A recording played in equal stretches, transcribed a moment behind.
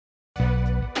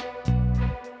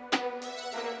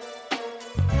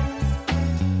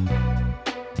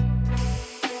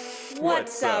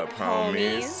What's up,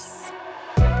 homies?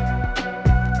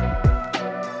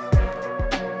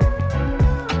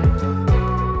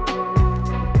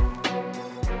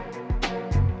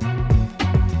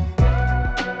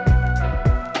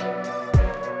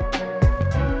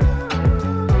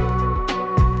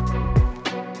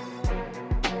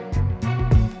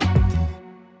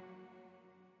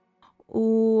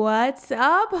 What's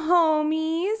up,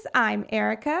 homies? I'm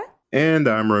Erica. And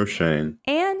I'm Roshane.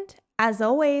 And as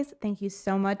always, thank you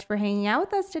so much for hanging out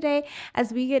with us today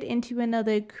as we get into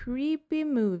another creepy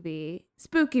movie,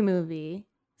 spooky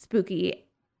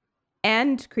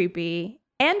and creepy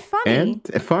and funny. And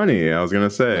funny, I was going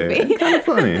to say. Kind of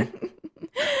funny.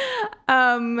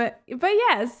 But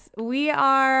yes, we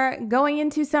are going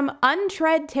into some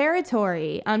untread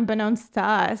territory, unbeknownst to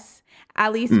us,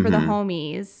 at least for the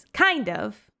homies. Kind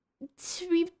of.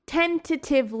 We've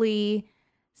tentatively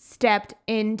stepped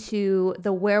into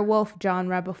the werewolf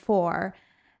genre before.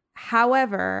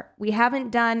 However, we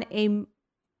haven't done a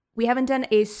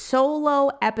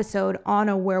solo episode on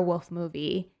a werewolf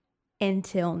movie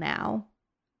until now.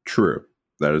 True.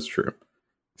 That is true.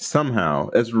 Somehow,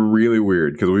 it's really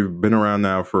weird because we've been around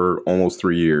now for almost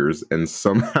 3 years and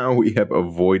somehow we have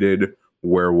avoided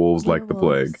werewolves like the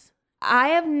plague. I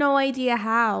have no idea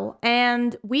how.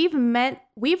 And we've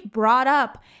brought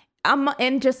up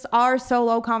in just our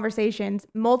solo conversations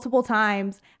multiple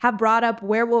times, have brought up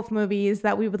werewolf movies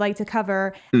that we would like to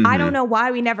cover. I don't know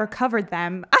why we never covered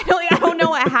them. I don't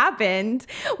know what happened,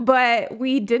 but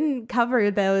we didn't cover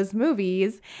those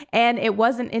movies. And it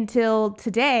wasn't until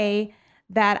today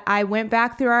that I went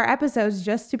back through our episodes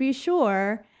just to be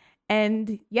sure.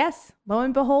 And yes, lo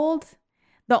and behold,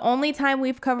 the only time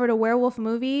we've covered a werewolf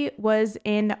movie was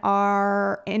in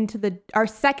our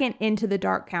second Into the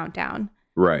Dark countdown.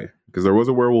 Right, because there was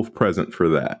a werewolf present for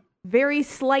that. Very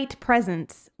slight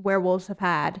presence werewolves have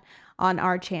had on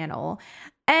our channel.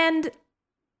 And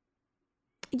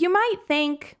you might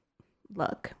think,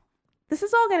 look, this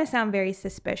is all going to sound very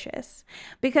suspicious.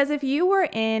 Because if you were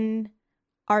in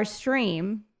our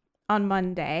stream on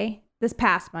Monday, this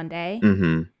past Monday,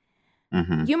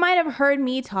 you might have heard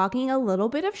me talking a little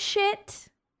bit of shit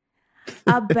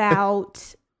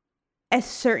about a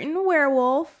certain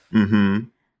werewolf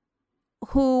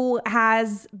who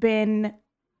has been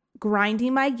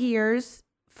grinding my gears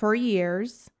for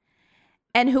years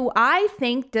and who I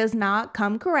think does not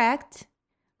come correct,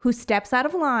 who steps out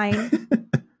of line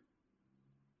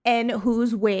and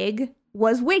whose wig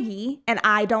was wiggy, and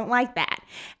I don't like that.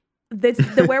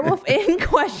 The werewolf in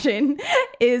question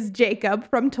is Jacob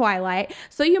from Twilight.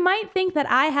 So you might think that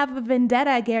I have a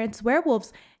vendetta against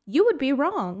werewolves. You would be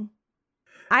wrong.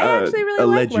 I actually really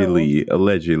like werewolves.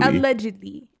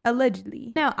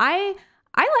 Allegedly. No, I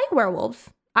like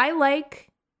werewolves. I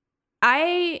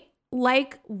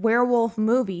like werewolf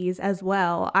movies as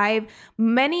well.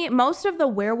 Most of the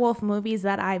werewolf movies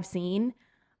that I've seen,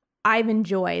 I've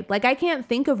enjoyed. Like, I can't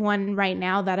think of one right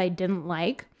now that I didn't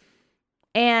like.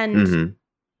 And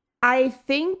I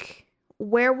think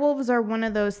werewolves are one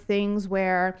of those things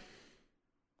where,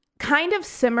 kind of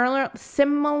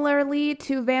similarly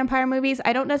to vampire movies,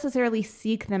 I don't necessarily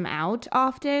seek them out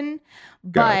often,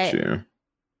 but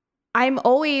I'm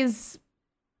always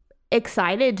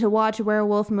excited to watch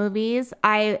werewolf movies.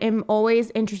 I am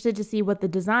always interested to see what the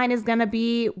design is going to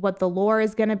be, what the lore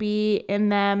is going to be in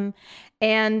them.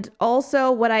 And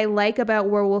also what I like about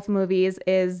werewolf movies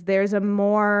is there's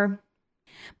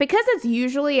because it's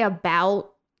usually about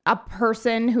a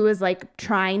person who is like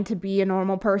trying to be a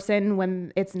normal person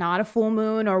when it's not a full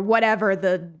moon or whatever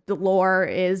the lore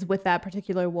is with that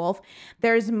particular wolf.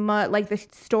 There's the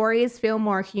stories feel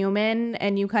more human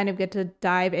and you kind of get to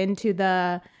dive into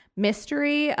the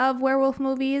mystery of werewolf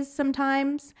movies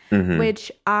sometimes,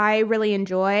 which I really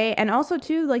enjoy. And also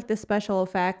too, like, the special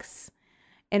effects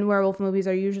in werewolf movies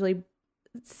are usually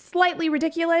slightly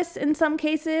ridiculous in some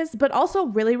cases, but also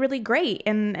really, really great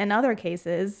in other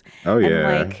cases. Oh,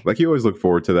 yeah. And like you always look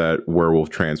forward to that werewolf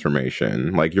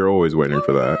transformation. Like, you're always waiting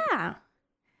for that. Yeah.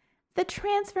 The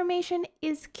transformation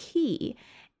is key.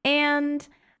 And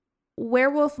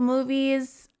werewolf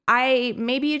movies,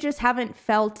 maybe you just haven't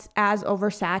felt as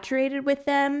oversaturated with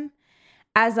them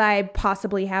as I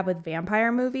possibly have with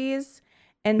vampire movies.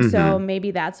 And so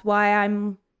maybe that's why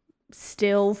I'm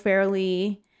still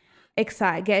fairly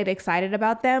get excited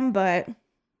about them, but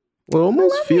it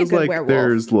almost feels like werewolf.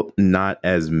 There's not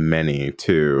as many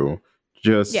too.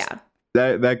 Just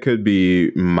that could be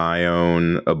my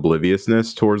own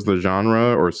obliviousness towards the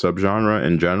genre or subgenre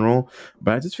in general,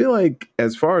 but I just feel like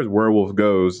as far as werewolf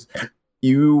goes,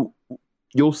 you'll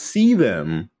see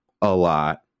them a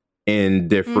lot in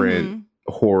different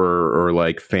horror or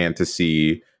like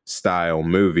fantasy style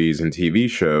movies and TV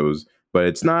shows, but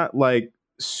it's not like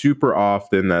super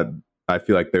often that I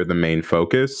feel like they're the main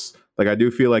focus. Like I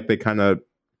do feel like they kind of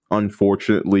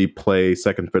unfortunately play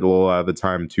second fiddle a lot of the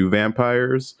time to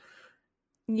vampires.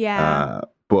 Yeah.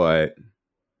 But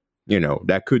you know,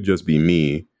 that could just be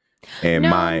me and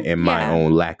my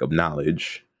own lack of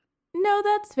knowledge. No,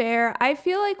 that's fair. I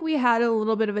feel like we had a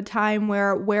little bit of a time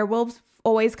where werewolves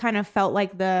always kind of felt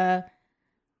like the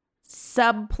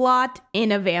subplot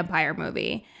in a vampire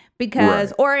movie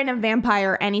or in a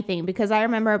vampire anything, because I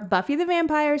remember Buffy the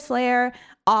Vampire Slayer,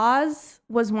 Oz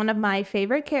was one of my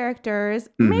favorite characters.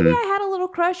 Maybe I had a little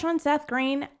crush on Seth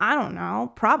Green. I don't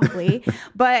know, probably.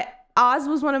 But Oz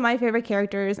was one of my favorite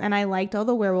characters, and I liked all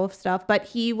the werewolf stuff, but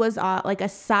he was like a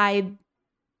side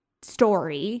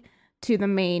story to the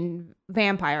main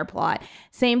vampire plot.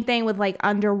 Same thing with like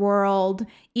Underworld.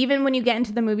 Even when you get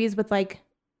into the movies with like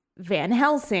Van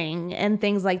Helsing and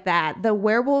things like that, the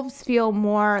werewolves feel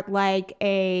more like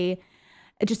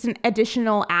just an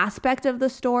additional aspect of the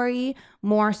story,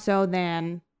 more so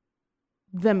than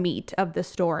the meat of the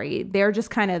story. They're just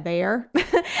kind of there.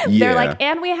 They're like,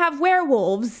 and we have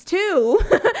werewolves too,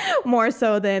 more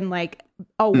so than like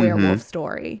a werewolf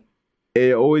story.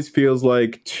 It always feels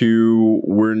like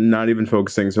we're not even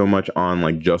focusing so much on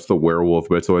like just the werewolf,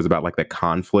 but it's always about like the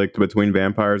conflict between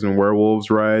vampires and werewolves,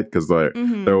 right? Because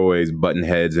they're always butting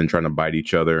heads and trying to bite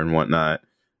each other and whatnot.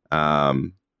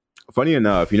 Funny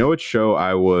enough, you know what show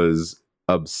I was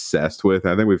obsessed with?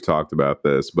 I think we've talked about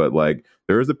this, but like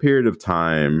there was a period of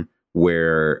time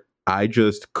where I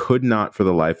just could not for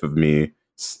the life of me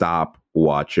stop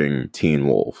watching Teen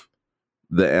Wolf.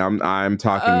 I'm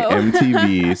talking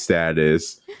MTV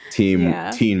status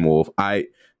Teen Wolf.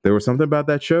 There was something about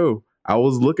that show. I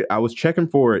was checking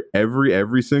for it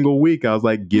every single week. I was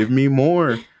like, give me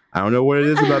more. I don't know what it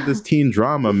is about this teen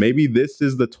drama. Maybe this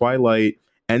is the Twilight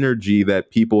energy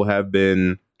that people have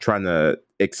been trying to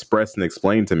express and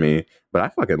explain to me, but I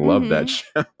fucking love that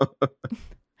show.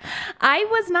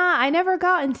 I never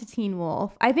got into Teen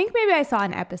Wolf. I think maybe I saw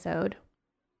an episode.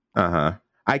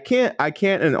 I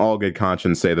can't in all good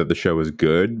conscience say that the show is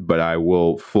good, but I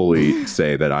will fully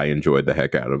say that I enjoyed the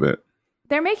heck out of it.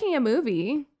 They're making a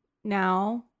movie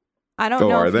now. I don't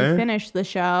know if you finished the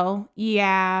show.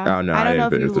 Yeah. Oh, no, I didn't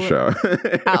finish the show.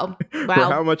 Oh, wow. For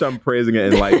how much I'm praising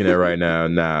it and liking it right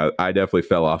now, I definitely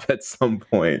fell off at some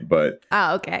point, but...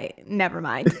 Oh, okay. Never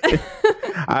mind.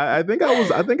 I think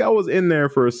I was in there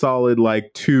for a solid,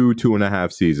 like,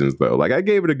 2.5 seasons, though. Like, I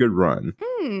gave it a good run.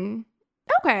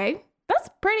 Okay. That's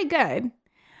pretty good.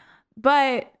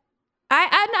 But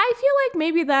I feel like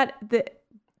maybe that the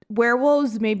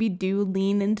werewolves maybe do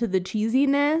lean into the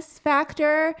cheesiness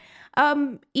factor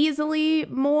easily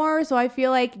more. So I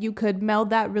feel like you could meld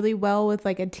that really well with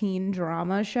like a teen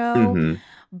drama show.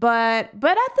 But at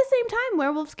the same time,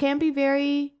 werewolves can be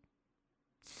very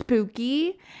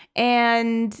spooky,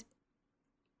 and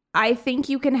I think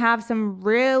you can have some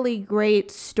really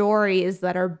great stories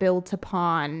that are built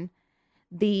upon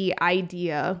the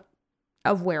idea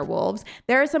of werewolves.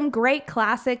 There are some great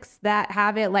classics that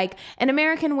have it, like An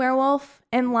American Werewolf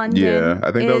in London. Yeah,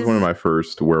 I think that was one of my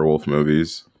first werewolf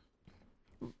movies.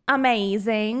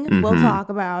 Amazing. We'll talk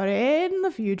about it in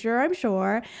the future, I'm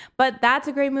sure. But that's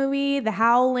a great movie. The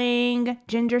Howling,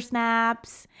 Ginger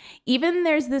Snaps. Even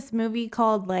there's this movie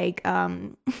called like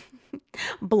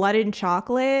Blood and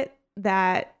Chocolate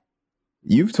that...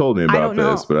 You've told me about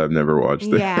this, but I've never watched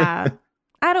it. Yeah.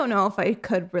 I don't know if I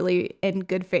could really, in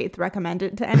good faith, recommend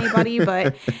it to anybody,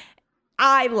 but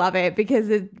I love it because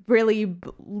it really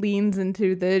leans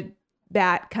into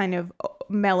that kind of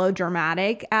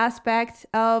melodramatic aspect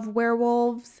of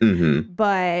werewolves.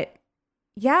 But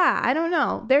yeah, I don't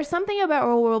know. There's something about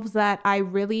werewolves that I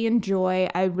really enjoy,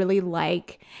 I really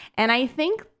like. And I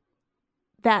think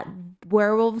that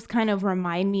werewolves kind of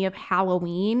remind me of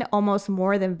Halloween almost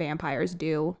more than vampires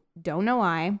do. Don't know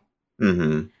why.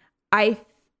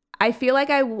 I feel like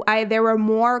there were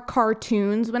more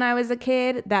cartoons when I was a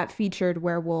kid that featured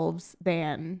werewolves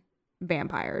than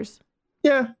vampires.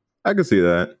 Yeah, I can see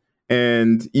that.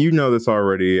 And you know this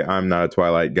already. I'm not a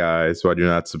Twilight guy, so I do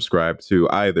not subscribe to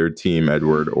either Team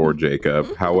Edward or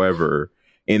Jacob. However,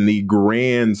 in the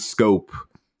grand scope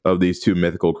of these two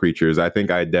mythical creatures, I think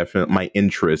my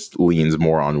interest leans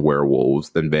more on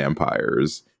werewolves than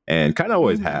vampires, and kind of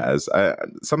always has.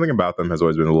 Something about them has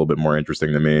always been a little bit more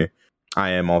interesting to me.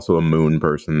 I am also a moon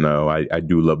person, though. I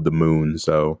do love the moon,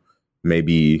 so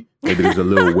maybe there's a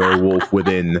little werewolf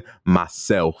within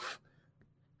myself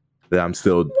that I'm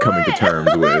still coming to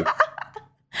terms with.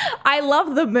 I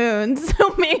love the moon,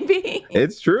 so maybe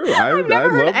it's true. I've never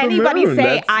heard anybody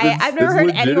say I've never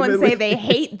heard anyone say they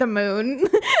hate the moon.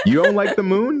 You don't like the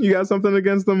moon? You got something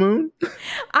against the moon?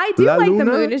 I do like the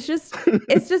moon. It's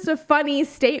just a funny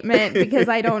statement because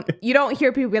you don't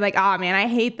hear people be like, "Oh man, I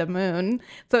hate the moon."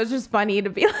 So it's just funny to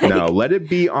be like, no, let it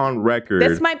be on record.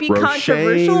 This might be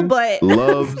controversial, but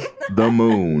loves the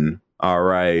moon. All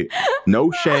right.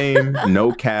 No shame,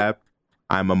 no cap.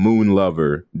 I'm a moon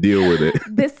lover. Deal with it.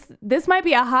 This might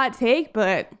be a hot take,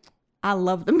 but I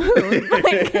love the moon.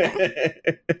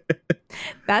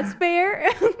 That's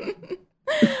fair.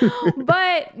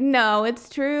 But no, it's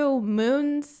true.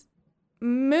 Moons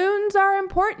are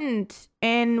important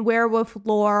in werewolf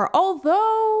lore,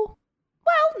 although,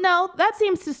 well, no, that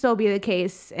seems to still be the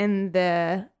case in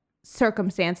the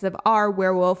circumstance of our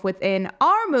werewolf within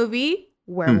our movie,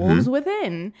 Werewolves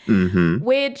Within,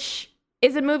 which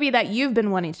is a movie that you've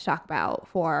been wanting to talk about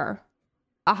for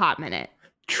a hot minute.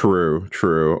 True.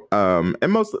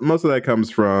 And most of that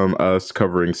comes from us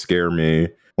covering Scare Me.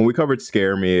 When we covered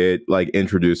Scare Me, it like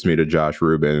introduced me to Josh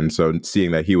Rubin. And so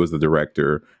seeing that he was the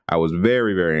director, I was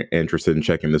very, very interested in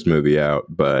checking this movie out.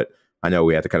 But I know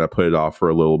we had to kind of put it off for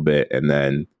a little bit. And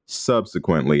then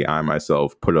subsequently, I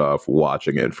myself put off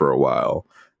watching it for a while.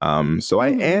 So I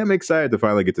am excited to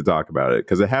finally get to talk about it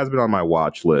because it has been on my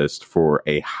watch list for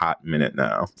a hot minute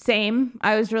now. Same.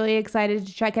 I was really excited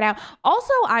to check it out.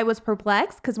 Also, I was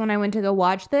perplexed because when I went to go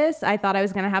watch this, I thought I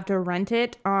was going to have to rent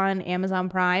it on Amazon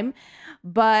Prime.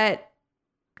 But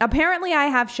apparently I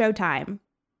have Showtime.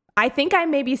 I think I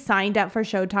maybe signed up for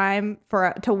Showtime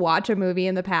to watch a movie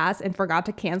in the past and forgot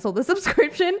to cancel the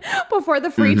subscription before the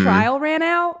free trial ran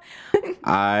out.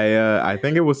 I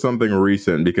think it was something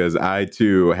recent because I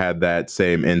too had that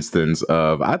same instance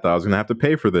of I thought I was going to have to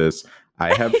pay for this.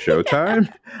 I have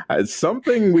Showtime.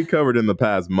 Something we covered in the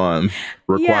past month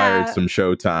required some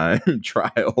Showtime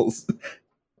trials.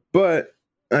 But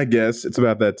I guess it's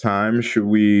about that time. Should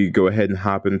we go ahead and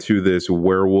hop into this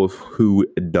Werewolf Who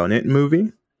Done It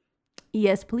movie?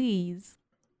 Yes, please.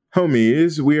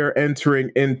 Homies, we are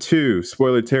entering into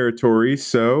spoiler territory,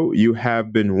 so you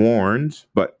have been warned.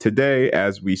 But today,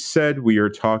 as we said, we are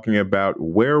talking about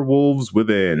Werewolves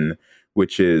Within,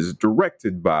 which is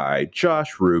directed by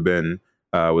Josh Rubin,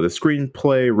 with a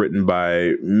screenplay written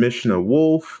by Mishna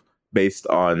Wolf, based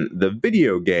on the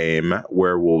video game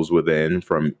Werewolves Within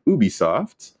from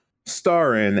Ubisoft,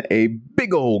 starring a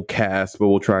big old cast, but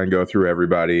we'll try and go through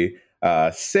everybody.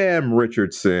 Sam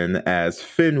Richardson as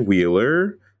Finn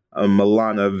Wheeler,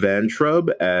 Milana Vantrub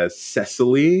as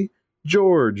Cecily,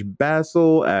 George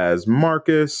Basil as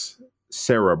Marcus,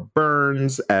 Sarah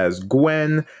Burns as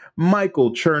Gwen,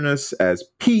 Michael Chernus as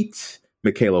Pete,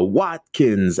 Michaela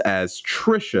Watkins as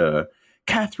Trisha,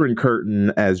 Catherine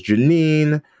Curtin as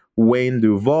Janine, Wayne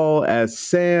Duvall as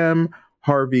Sam,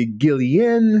 Harvey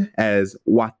Gillian as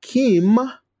Joaquim,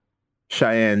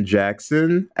 Cheyenne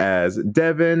Jackson as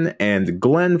Devin, and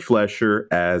Glenn Flesher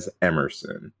as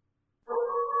Emerson.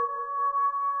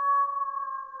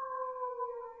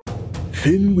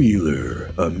 Finn Wheeler,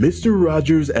 a Mr.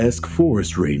 Rogers-esque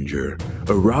forest ranger,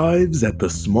 arrives at the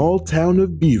small town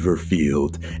of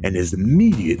Beaverfield and is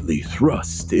immediately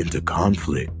thrust into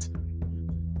conflict.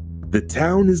 The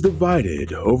town is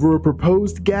divided over a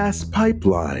proposed gas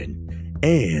pipeline,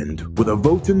 and with a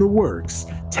vote in the works,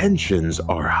 tensions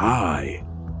are high.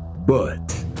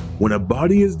 But when a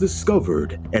body is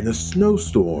discovered and a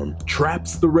snowstorm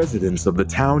traps the residents of the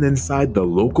town inside the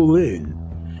local inn,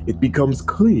 it becomes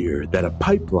clear that a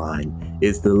pipeline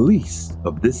is the least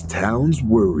of this town's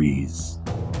worries.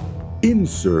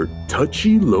 Insert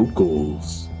touchy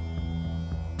locals,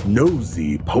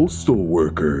 nosy postal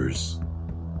workers,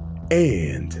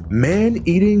 and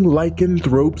man-eating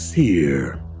lycanthropes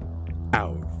here.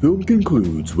 Our film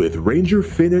concludes with Ranger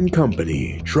Finn and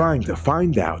company trying to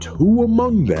find out who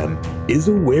among them is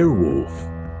a werewolf.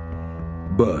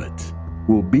 But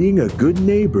will being a good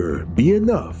neighbor be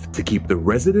enough to keep the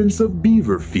residents of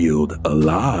Beaverfield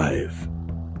alive?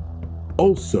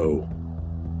 Also,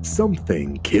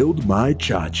 something killed my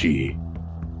Chachi.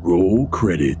 Roll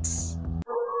credits.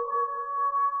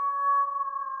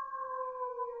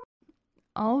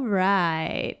 All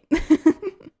right.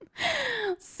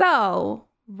 So,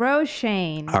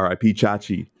 Roshane. R.I.P.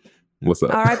 Chachi. What's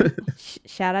up? R.I.P.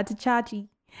 Shout out to Chachi.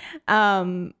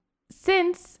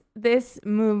 Since this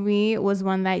movie was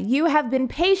one that you have been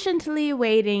patiently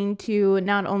waiting to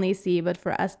not only see, but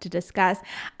for us to discuss,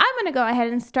 I'm going to go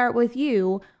ahead and start with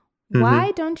you.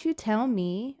 Why don't you tell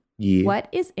me what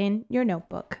is in your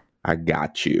notebook? I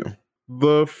got you.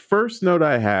 The first note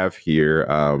I have here,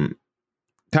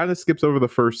 kind of skips over the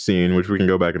first scene, which we can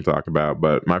go back and talk about.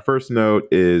 But my first note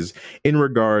is in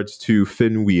regards to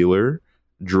Finn Wheeler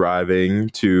driving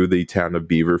to the town of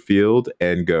Beaverfield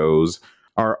and goes,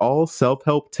 "Are all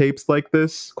self-help tapes like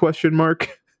this?" Question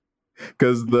mark.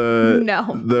 Because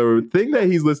the thing that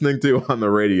he's listening to on the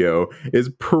radio is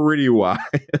pretty wild.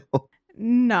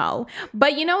 No.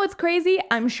 But you know what's crazy?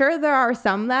 I'm sure there are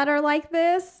some that are like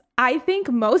this. I think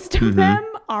most of them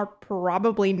are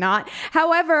probably not.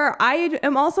 However, I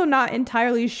am also not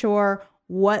entirely sure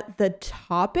what the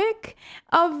topic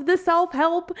of the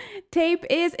self-help tape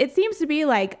is. It seems to be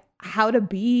like how to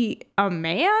be a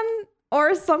man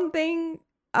or something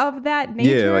of that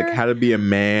nature. Yeah, like how to be a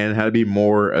man, how to be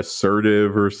more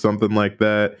assertive or something like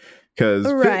that. Because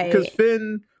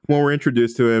Finn, when we're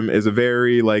introduced to him, is a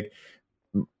very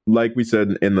like we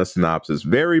said in the synopsis,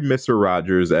 very Mr.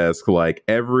 Rogers-esque, like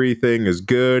everything is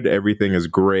good, everything is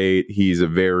great. He's a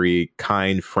very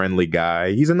kind, friendly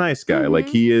guy. He's a nice guy. Like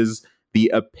he is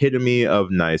the epitome of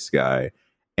nice guy.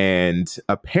 And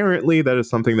apparently that is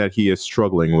something that he is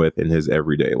struggling with in his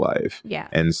everyday life. Yeah.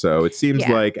 And so it seems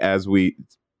like as we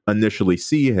initially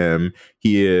see him,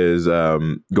 he is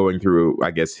going through,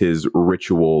 I guess, his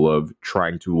ritual of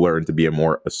trying to learn to be a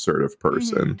more assertive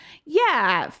person.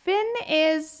 Yeah, Finn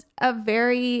is a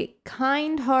very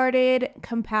kind-hearted,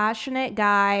 compassionate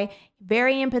guy,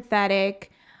 very empathetic,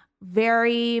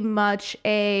 very much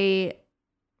a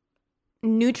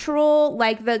neutral,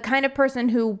 like the kind of person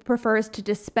who prefers to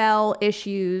dispel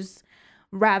issues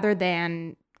rather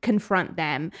than confront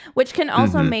them, which can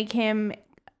also make him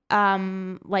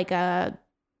like a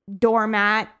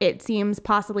doormat. It seems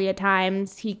possibly at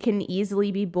times he can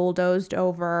easily be bulldozed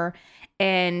over,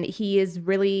 and he has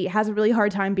a really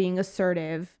hard time being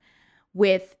assertive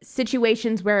with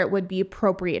situations where it would be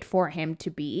appropriate for him to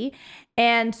be.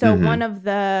 And so one of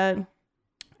the,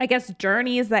 I guess,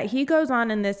 journeys that he goes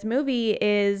on in this movie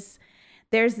is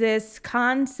there's this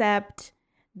concept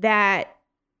that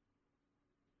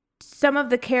some of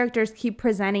the characters keep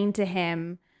presenting to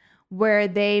him where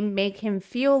they make him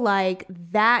feel like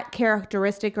that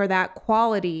characteristic or that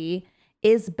quality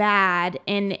is bad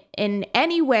and in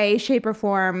any way, shape, or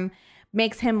form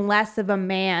makes him less of a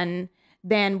man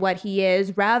than what he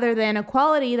is, rather than a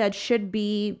quality that should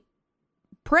be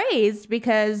praised,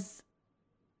 because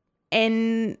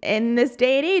in this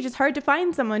day and age, it's hard to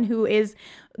find someone who is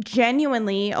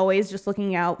genuinely always just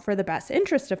looking out for the best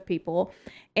interest of people.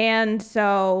 And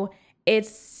so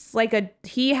it's like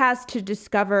he has to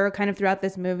discover kind of throughout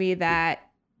this movie that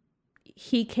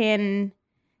he can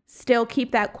still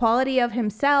keep that quality of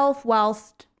himself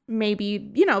whilst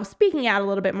maybe, speaking out a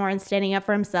little bit more and standing up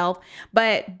for himself.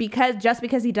 But just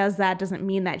because he does that doesn't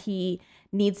mean that he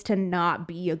needs to not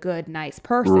be a good, nice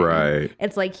person. Right.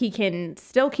 It's like he can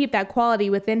still keep that quality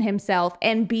within himself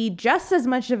and be just as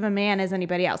much of a man as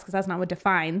anybody else, because that's not what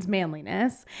defines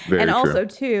manliness. Very true. Also,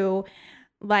 too,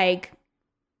 like,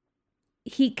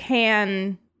 he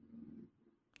can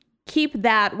keep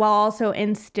that while also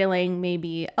instilling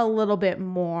maybe a little bit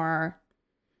more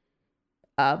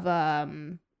of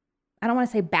I don't want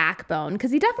to say backbone,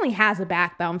 because he definitely has a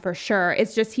backbone for sure.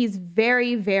 It's just he's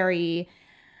very, very,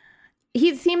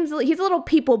 he's a little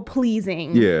people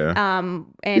pleasing. Yeah. And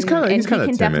he can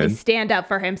timid. definitely stand up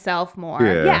for himself more.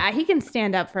 Yeah. He can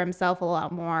stand up for himself a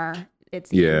lot more, it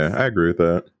seems. Yeah, I agree with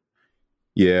that.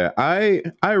 Yeah, I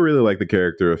really like the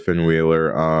character of Finn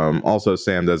Wheeler. Also,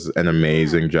 Sam does an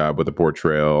amazing job with the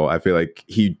portrayal. I feel like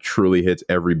he truly hits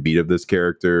every beat of this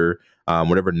character.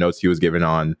 Whatever notes he was given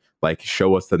on, like,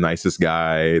 show us the nicest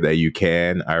guy that you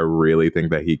can. I really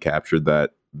think that he captured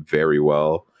that very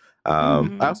well. I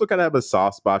also kind of have a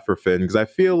soft spot for Finn, because I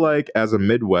feel like as a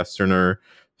Midwesterner,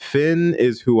 Finn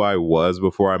is who I was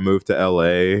before I moved to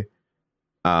LA,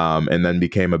 and then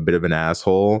became a bit of an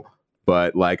asshole.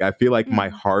 But like, I feel like my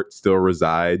heart still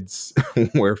resides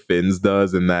where Finn's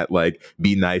does, and that, like,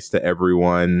 be nice to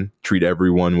everyone, treat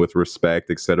everyone with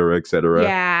respect, etc., etc.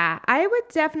 Yeah, I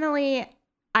definitely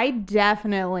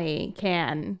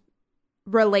can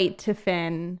relate to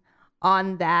Finn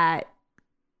on that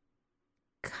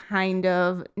kind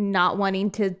of not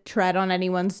wanting to tread on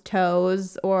anyone's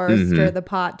toes or stir the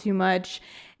pot too much.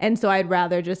 And so I'd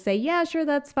rather just say, yeah, sure,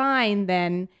 that's fine,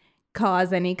 than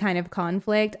cause any kind of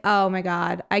conflict. Oh my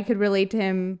God, I could relate to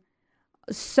him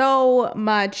so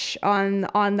much on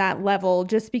that level,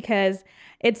 just because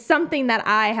it's something that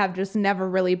I have just never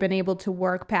really been able to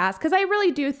work past. Because I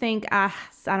really do think, I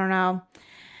don't know.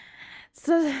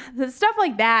 So the stuff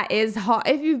like that is hard.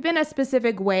 If you've been a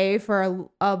specific way for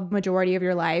a majority of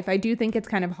your life, I do think it's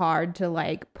kind of hard to,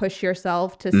 like, push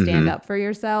yourself to stand up for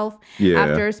yourself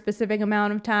after a specific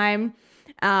amount of time.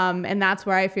 And that's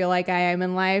where I feel like I am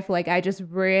in life. Like, I just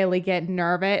really get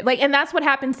nervous. Like, and that's what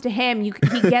happens to him.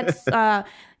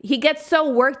 He gets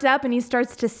so worked up and he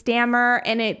starts to stammer,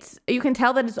 and you can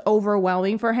tell that it's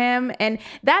overwhelming for him. And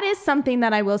that is something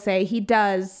that I will say he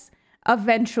does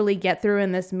eventually get through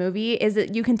in this movie, is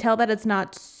that you can tell that it's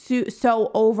not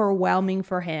so overwhelming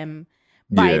for him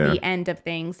by the end of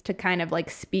things to kind of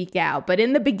like speak out. But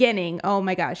in the beginning, oh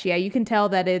my gosh, yeah, you can tell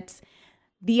that it's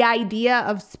the idea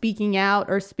of speaking out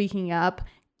or speaking up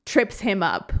trips him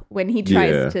up when he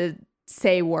tries to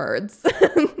say words.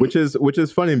 which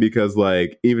is funny because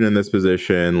like even in this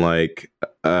position, like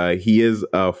he is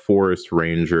a forest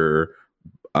ranger,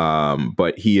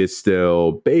 but he is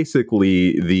still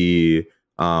basically the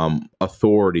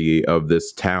authority of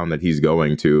this town that he's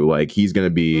going to. Like, he's going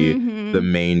to be the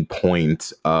main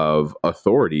point of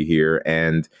authority here,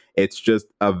 and it's just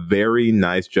a very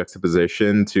nice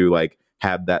juxtaposition to like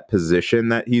have that position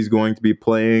that he's going to be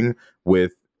playing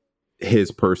with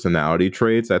his personality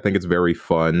traits. I think it's very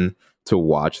fun to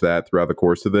watch that throughout the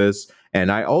course of this.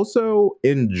 And I also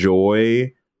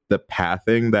enjoy the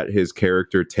pathing that his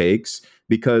character takes,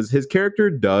 because his character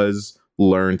does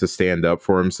learn to stand up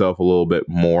for himself a little bit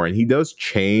more, and he does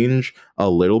change a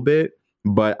little bit.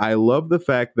 But I love the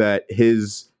fact that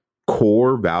his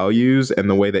core values and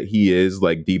the way that he is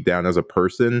like deep down as a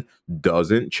person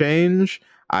doesn't change.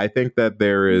 I think that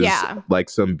there is like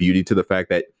some beauty to the fact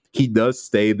that he does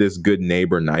stay this good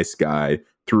neighbor, nice guy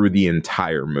through the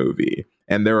entire movie.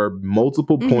 And there are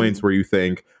multiple points where you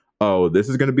think, oh, this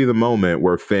is going to be the moment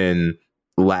where Finn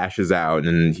lashes out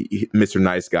and Mr.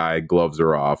 Nice Guy gloves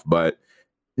her off. But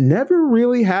never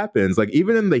really happens. Like,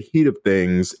 even in the heat of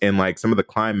things and like some of the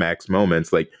climax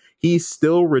moments, like he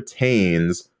still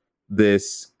retains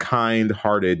this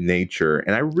kind-hearted nature.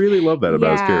 And I really love that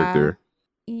about his character.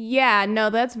 Yeah, no,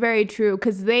 that's very true,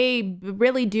 because they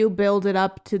really do build it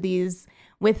up to these,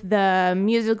 with the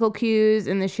musical cues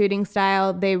and the shooting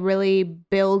style, they really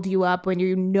build you up when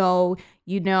you know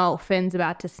Finn's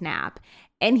about to snap.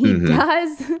 And he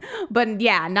does, but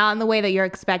yeah, not in the way that you're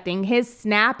expecting. His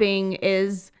snapping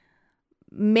is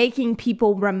making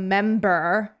people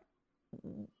remember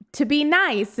to be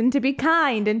nice and to be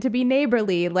kind and to be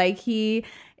neighborly. Like, he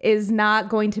is not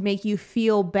going to make you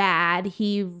feel bad.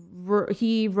 He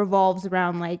revolves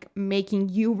around like making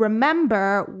you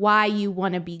remember why you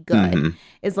want to be good,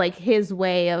 is like his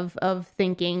way of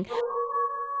thinking.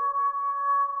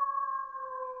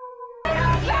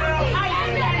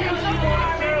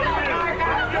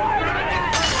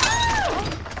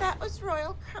 That was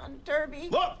Royal Crown Derby.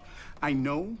 Look, I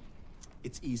know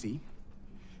it's easy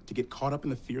to get caught up in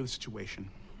the fear of the situation,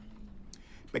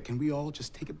 but can we all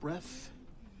just take a breath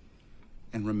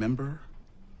and remember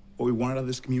what we wanted out of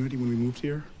this community when we moved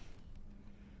here?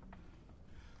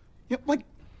 Yeah, like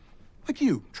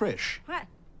you, Trish. What?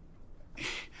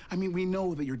 I mean, we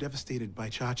know that you're devastated by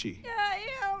Chachi. Yeah, I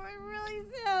am. I'm really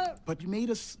sad. But you made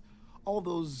us all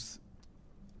those...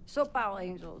 Soap bottle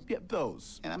angels. Yeah,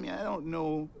 those. And I mean, I don't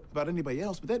know about anybody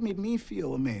else, but that made me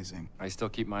feel amazing. I still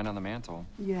keep mine on the mantle.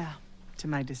 Yeah, to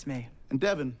my dismay. And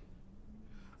Devin,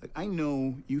 like, I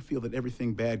know you feel that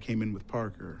everything bad came in with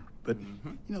Parker, but,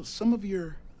 you know, some of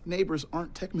your neighbors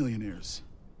aren't tech millionaires.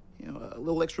 You know, a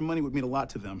little extra money would mean a lot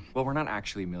to them. Well, we're not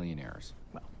actually millionaires.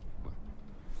 Well,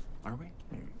 are we?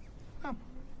 Oh.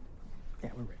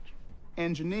 Yeah, we're rich.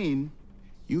 And Janine,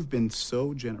 you've been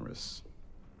so generous,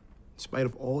 in spite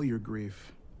of all your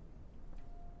grief.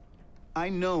 I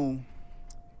know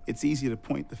it's easy to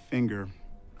point the finger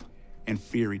and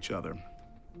fear each other.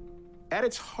 At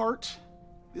its heart,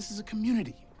 this is a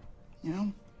community, you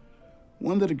know?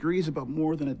 One that agrees about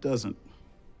more than it doesn't.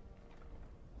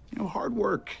 You know, hard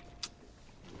work.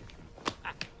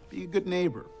 Be a good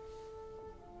neighbor.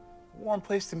 Warm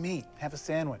place to meet, have a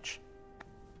sandwich.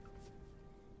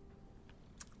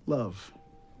 Love.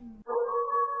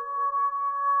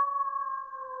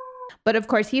 But of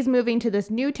course, he's moving to this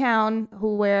new town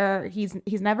where he's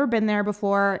never been there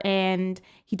before, and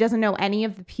he doesn't know any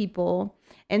of the people.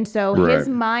 And so his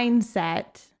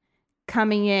mindset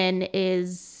coming in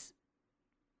is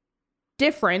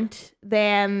different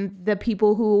than the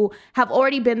people who have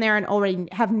already been there and already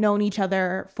have known each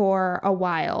other for a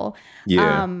while.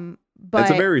 Yeah. But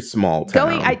it's a very small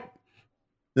town.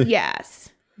 Yes.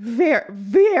 Very,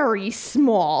 very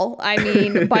small. I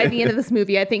mean, by the end of this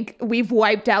movie, I think we've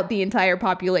wiped out the entire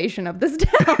population of this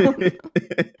town.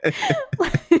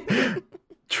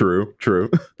 True.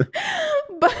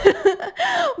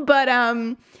 But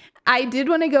I did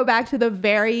want to go back to the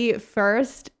very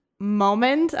first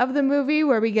moment of the movie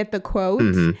where we get the quote.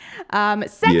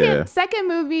 Second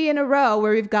movie in a row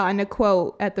where we've gotten a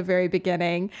quote at the very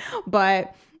beginning.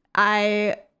 But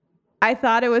I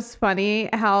thought it was funny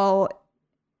how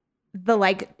the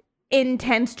like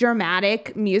intense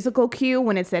dramatic musical cue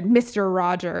when it said Mr.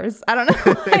 Rogers. I don't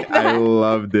know why I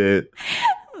loved it.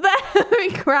 That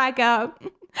made me crack up.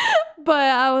 But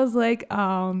I was like,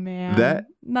 oh man, that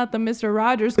not the Mr.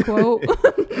 Rogers quote.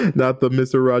 Not the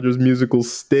Mr. Rogers musical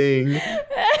sting. The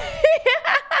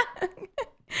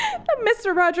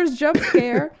Mr. Rogers jump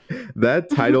scare. that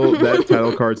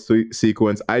title card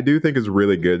sequence, I do think is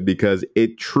really good because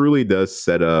it truly does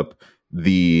set up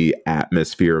the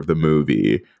atmosphere of the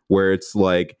movie, where it's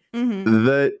like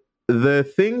the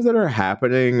things that are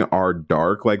happening are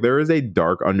dark. Like there is a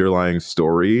dark underlying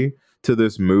story to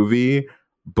this movie,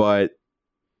 but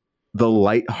the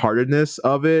lightheartedness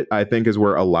of it, I think, is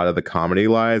where a lot of the comedy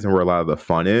lies and where a lot of the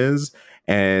fun is.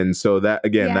 And so that,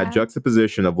 again, that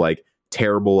juxtaposition of like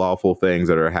terrible, awful things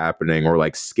that are happening or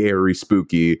like scary,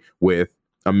 spooky with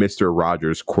a Mr.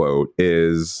 Rogers quote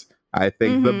is, I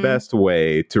think, the best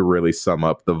way to really sum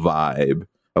up the vibe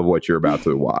of what you're about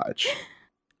to watch.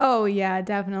 Oh, yeah,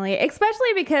 definitely.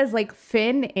 Especially because like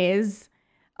Finn is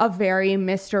a very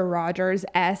Mr.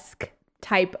 Rogers-esque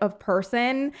type of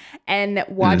person, and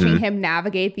watching him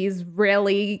navigate these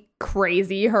really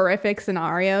crazy, horrific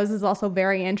scenarios is also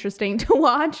very interesting to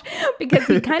watch because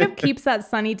he kind of keeps that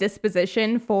sunny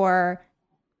disposition for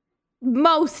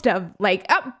most of like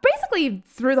basically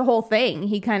through the whole thing.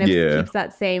 He kind of keeps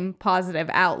that same positive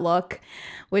outlook,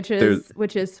 which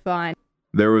is fun.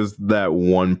 There was that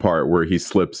one part where he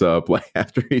slips up like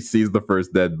after he sees the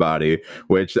first dead body,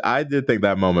 which I did think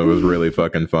that moment was really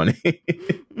fucking funny.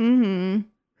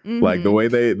 Like the way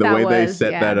they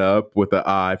set that up with the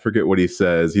I forget what he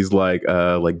says. He's like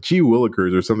gee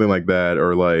willikers or something like that,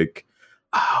 or like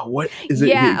what is it?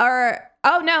 Yeah, or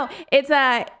oh no, it's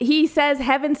he says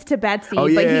heavens to Betsy,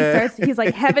 but he's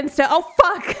like heavens to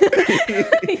fuck.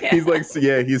 He's like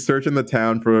he's searching the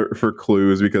town for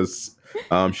clues because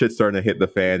shit's starting to hit the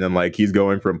fan, and like he's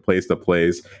going from place to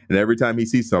place, and every time he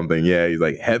sees something, he's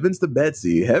like heavens to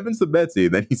Betsy,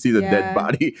 and then he sees a dead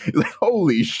body. He's like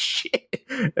holy shit,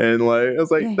 and like I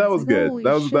was like that was good.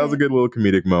 That was a good little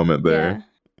comedic moment there.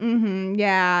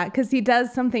 Because he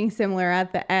does something similar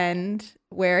at the end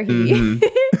where he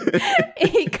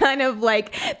he kind of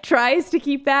like tries to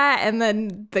keep that, and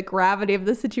then the gravity of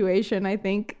the situation, I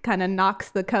think, kind of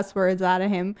knocks the cuss words out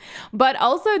of him. But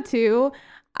also too,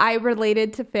 I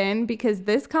related to Finn because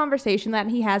this conversation that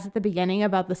he has at the beginning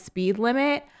about the speed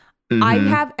limit, I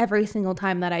have every single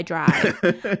time that I drive.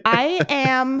 I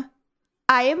am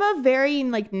a very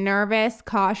like nervous,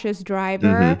 cautious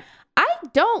driver. I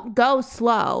don't go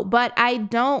slow, but I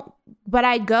go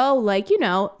like,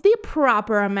 the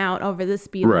proper amount over the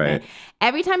speed limit.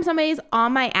 Every time somebody's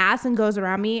on my ass and goes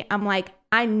around me, I'm like,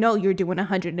 I know you're doing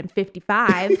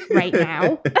 155 right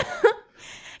now.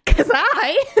 Cause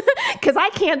I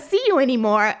can't see you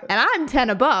anymore, and I'm 10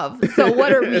 above. So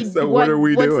what are we? What are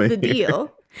we doing? What's the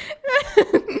deal?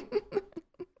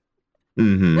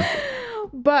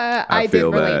 But I did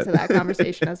relate to that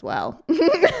conversation as well.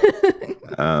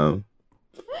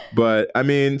 But I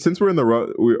mean, since we're in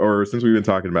since we've been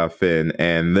talking about Finn,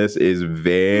 and this is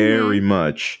very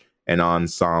much an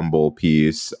ensemble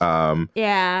piece.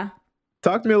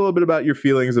 Talk to me a little bit about your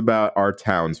feelings about our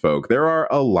townsfolk. There are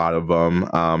a lot of them,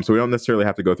 so we don't necessarily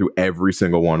have to go through every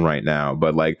single one right now.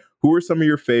 But like, who are some of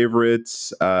your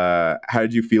favorites? How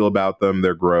did you feel about them,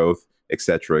 their growth,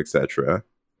 etc., etc.?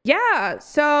 Yeah,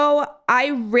 so I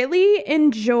really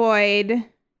enjoyed.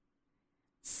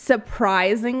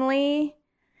 Surprisingly,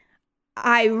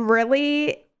 I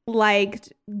really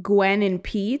liked Gwen and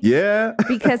Pete. Yeah.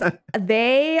 Because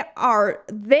they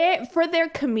for their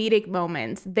comedic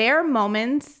moments, their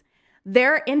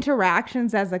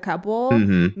interactions as a couple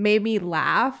made me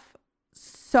laugh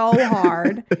so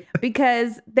hard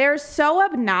because they're so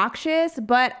obnoxious,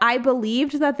 but I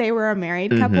believed that they were a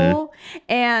married couple.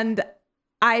 And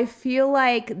I feel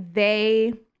like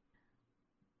they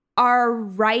are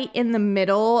right in the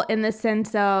middle in the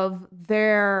sense of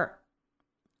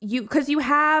because you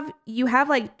have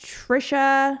like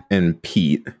Trisha and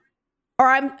Pete,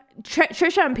 or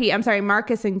Trisha and Pete. I'm sorry,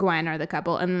 Marcus and Gwen are the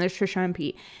couple, and then there's Trisha and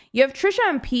Pete. You have Trisha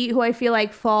and Pete, who I feel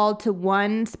like fall to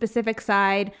one specific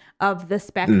side of the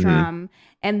spectrum,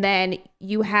 and then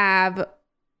you have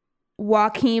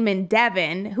Joaquin and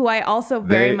Devin, who I also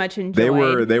very much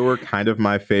enjoyed. They were kind of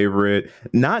my favorite,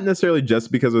 not necessarily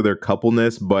just because of their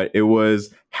coupleness, but it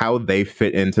was how they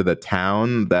fit into the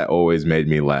town that always made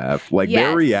me laugh. Like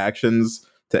their reactions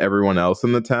to everyone else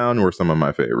in the town were some of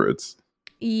my favorites.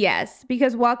 Yes,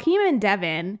 because Joaquin and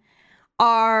Devin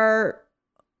are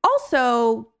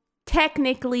also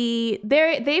technically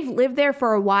they've lived there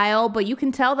for a while, but you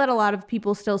can tell that a lot of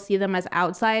people still see them as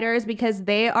outsiders because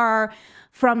they are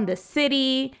from the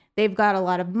city. They've got a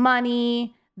lot of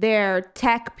money. They're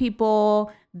tech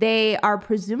people. They are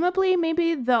presumably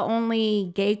maybe the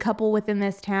only gay couple within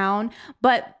this town,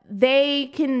 but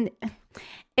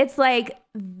it's like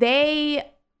they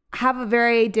have a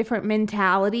very different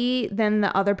mentality than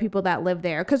the other people that live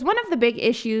there. Because one of the big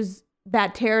issues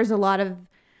that causes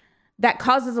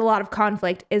a lot of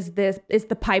conflict is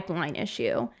the pipeline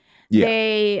issue. Yeah.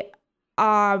 They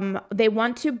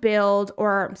want to build,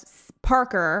 or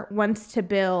Parker wants to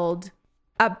build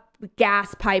a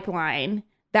gas pipeline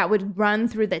that would run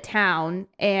through the town,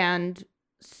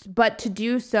 but to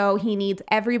do so, he needs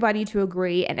everybody to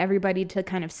agree and everybody to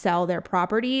kind of sell their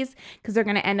properties because they're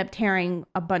going to end up tearing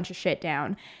a bunch of shit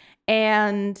down.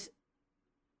 And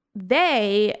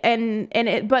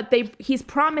he's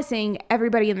promising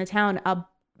everybody in the town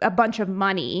a bunch of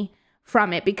money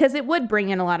from it because it would bring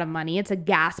in a lot of money. It's a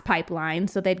gas pipeline,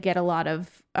 so they'd get a lot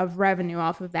of revenue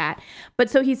off of that. But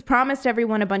so he's promised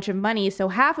everyone a bunch of money. So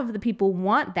half of the people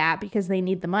want that because they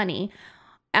need the money.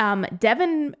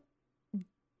 Devin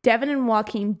and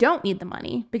Joaquin don't need the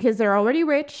money because they're already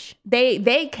rich.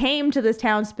 They came to this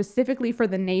town specifically for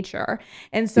the nature.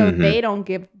 And so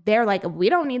they're like, we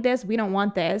don't need this. We don't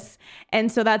want this.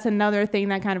 And so that's another thing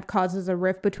that kind of causes a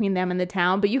rift between them and the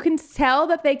town. But you can tell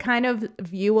that they kind of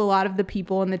view a lot of the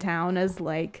people in the town as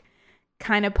like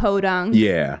kind of podunk.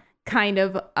 Yeah. Kind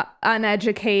of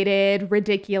uneducated,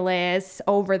 ridiculous,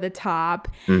 over the top.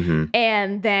 Mm-hmm.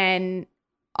 And then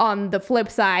on the flip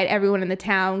side, everyone in the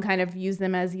town kind of views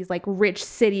them as these like rich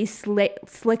city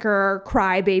slicker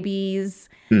crybabies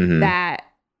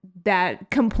that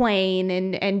complain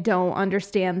and don't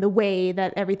understand the way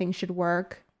that everything should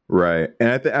work. Right.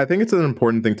 And I think it's an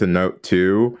important thing to note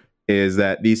too, is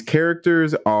that these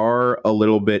characters are a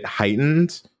little bit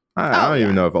heightened. I don't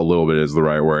even know if a little bit is the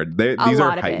right word. These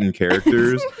are heightened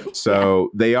characters.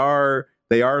 So they are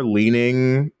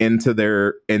leaning into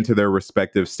their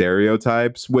respective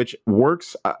stereotypes, which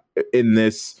works in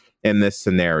this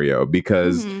scenario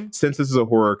because since this is a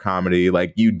horror comedy,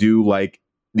 like you do like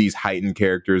these heightened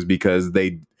characters because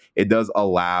it does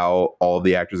allow all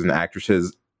the actors and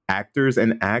actresses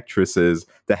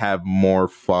to have more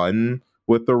fun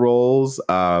with the roles.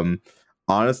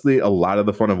 Honestly, a lot of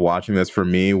the fun of watching this for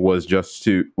me was just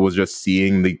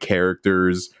seeing the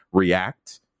characters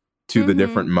react to the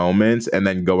different moments and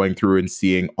then going through and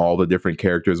seeing all the different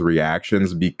characters'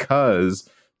 reactions because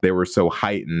they were so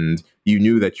heightened. You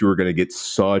knew that you were going to get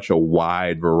such a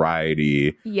wide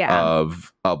variety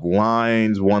of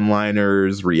lines,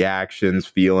 one-liners, reactions,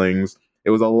 feelings. It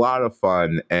was a lot of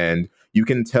fun. And you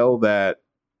can tell that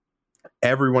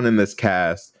everyone in this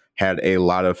cast had a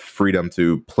lot of freedom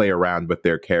to play around with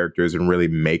their characters and really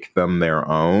make them their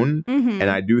own. And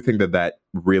I do think that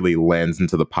really lends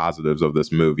into the positives of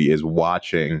this movie, is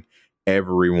watching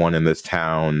everyone in this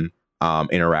town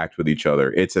interact with each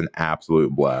other. It's an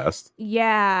absolute blast.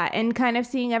 Yeah, and kind of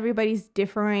seeing everybody's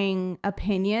differing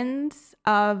opinions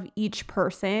of each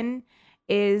person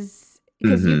is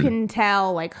because you can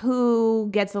tell like who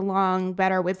gets along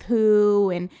better with who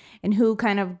and who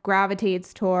kind of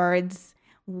gravitates towards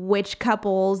which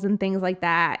couples and things like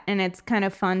that. And it's kind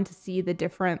of fun to see the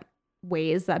different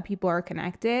ways that people are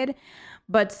connected.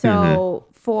 But so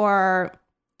for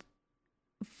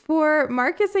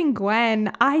Marcus and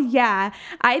Gwen,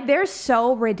 they're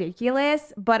so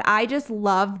ridiculous, but I just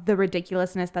love the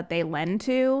ridiculousness that they lend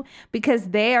to because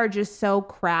they are just so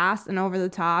crass and over the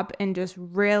top and just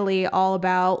really all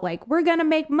about like, we're gonna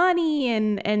make money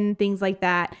and things like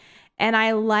that. And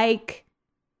I like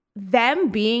them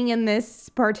being in this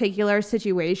particular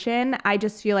situation. I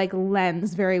just feel like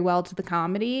lends very well to the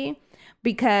comedy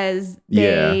because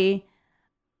they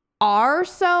are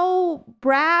so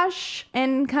brash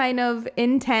and kind of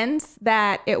intense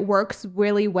that it works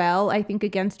really well, I think,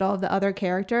 against all of the other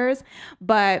characters.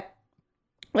 But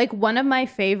like one of my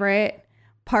favorite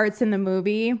parts in the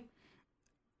movie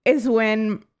is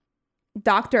when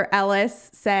Dr. Ellis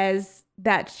says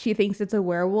that she thinks it's a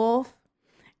werewolf,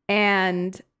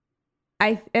 and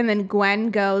then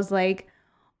Gwen goes like,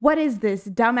 what is this,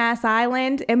 Dumbass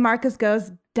Island? And Marcus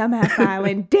goes, Dumbass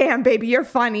Island, damn baby, you're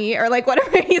funny, or like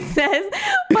whatever he says.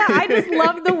 But I just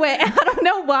love the way, I don't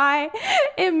know why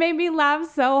it made me laugh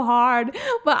so hard,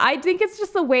 but I think it's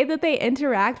just the way that they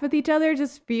interact with each other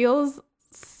just feels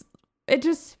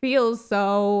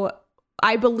so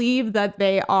I believe that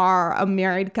they are a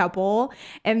married couple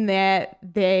and that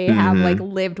they have like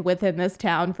lived within this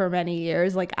town for many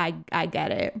years. Like I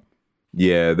get it.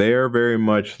 Yeah, they are very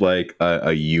much like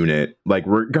a unit. Like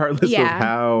regardless of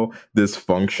how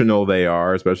dysfunctional they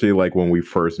are, especially like when we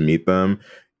first meet them,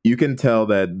 you can tell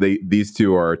that these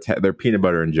two are they're peanut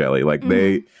butter and jelly. Like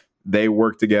they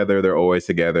work together. They're always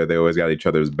together. They always got each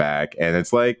other's back, and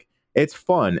it's like it's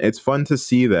fun. It's fun to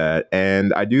see that,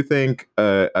 and I do think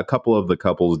a couple of the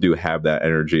couples do have that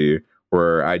energy.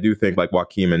 Where I do think like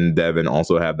Joaquin and Devin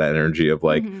also have that energy of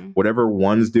like whatever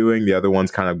one's doing, the other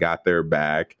one's kind of got their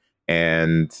back.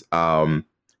 And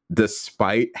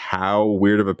despite how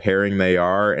weird of a pairing they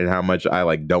are and how much I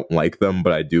like don't like them,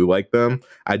 but I do like them,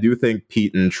 I do think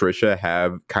Pete and Trisha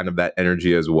have kind of that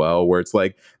energy as well, where it's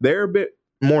like they're a bit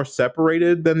more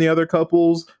separated than the other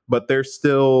couples, but they're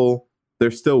still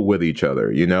with each other,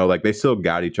 you know, like they still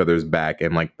got each other's back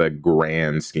in like the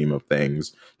grand scheme of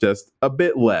things, just a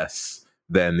bit less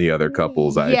than the other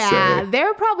couples, I'd say. Yeah,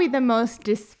 they're probably the most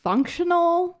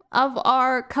dysfunctional of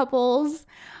our couples.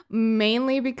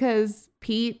 Mainly because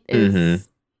Pete is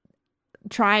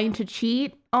trying to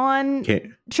cheat on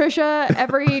Trisha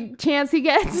every chance he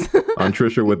gets. On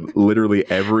Trisha with literally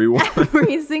everyone.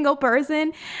 Every single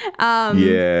person.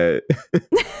 Yeah.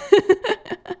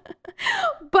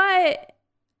 But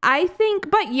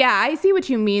I see what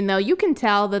you mean, though. You can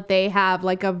tell that they have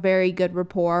like a very good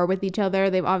rapport with each other.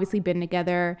 They've obviously been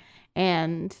together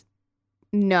and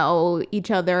know each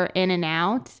other in and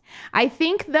out. I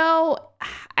think, though,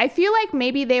 I feel like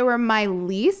maybe they were my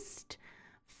least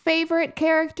favorite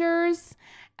characters,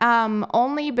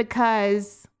 only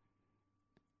because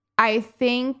I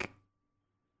think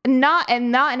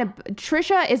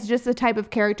Trisha is just the type of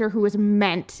character who is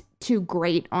meant to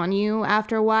grate on you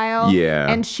after a while.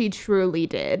 Yeah. And she truly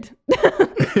did.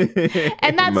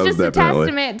 And that's just definitely a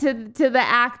testament to the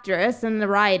actress and the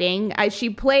writing.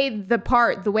 She played the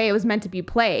part the way it was meant to be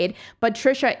played. But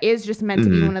Trisha is just meant to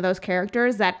be one of those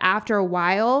characters that after a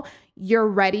while, you're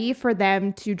ready for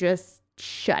them to just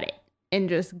shut it and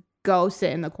just go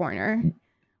sit in the corner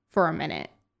for a minute.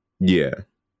 Yeah.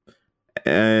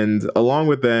 And along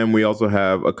with them, we also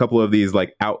have a couple of these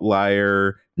like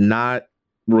outlier, not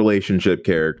relationship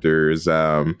characters.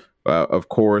 Of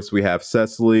course, we have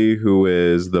Cecily, who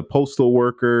is the postal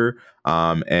worker,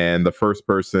 and the first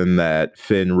person that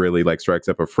Finn really like strikes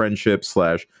up a friendship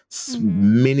 /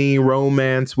 mini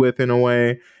romance with in a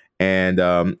way. And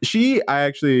I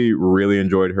actually really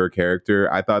enjoyed her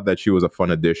character. I thought that she was a fun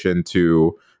addition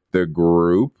to the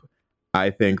group.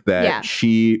 I think that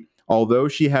although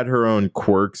she had her own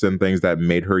quirks and things that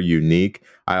made her unique,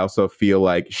 I also feel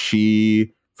like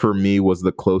she, for me, was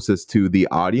the closest to the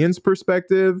audience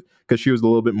perspective because she was a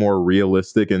little bit more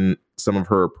realistic in some of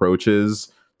her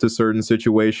approaches to certain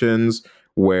situations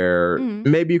where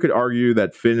maybe you could argue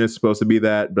that Finn is supposed to be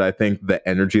that, but I think the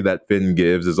energy that Finn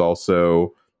gives is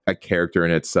also a character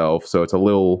in itself. So it's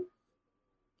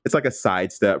like a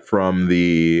sidestep from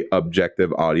the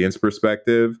objective audience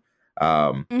perspective.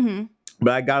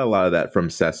 But I got a lot of that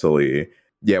from Cecily.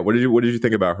 Yeah, what did you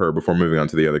think about her before moving on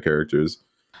to the other characters?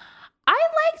 I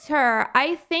liked her.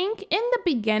 I think in the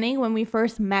beginning when we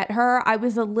first met her, I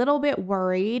was a little bit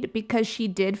worried because she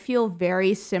did feel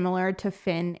very similar to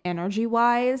Finn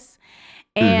energy-wise.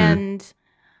 And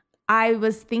I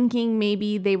was thinking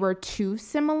maybe they were too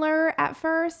similar at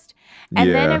first.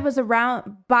 And then it was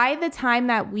by the time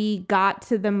that we got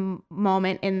to the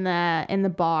moment in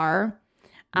the bar.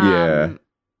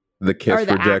 The kiss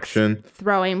rejection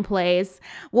throwing place.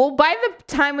 Well, by the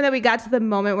time that we got to the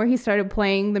moment where he started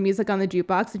playing the music on the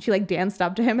jukebox and she like danced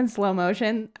up to him in slow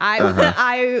motion, I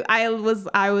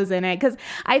was in it because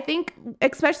I think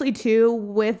especially too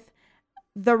with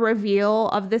the reveal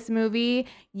of this movie,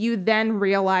 you then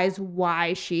realize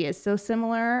why she is so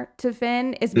similar to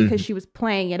Finn is because she was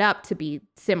playing it up to be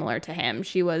similar to him.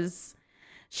 She was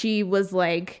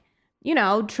like, you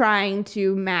know, trying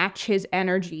to match his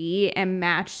energy and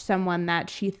match someone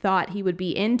that she thought he would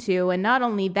be into. And not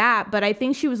only that, but I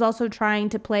think she was also trying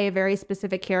to play a very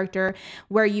specific character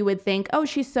where you would think, oh,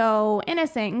 she's so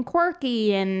innocent and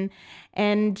quirky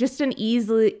and just an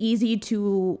easy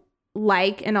to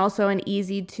like and also an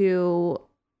easy to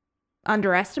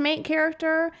underestimate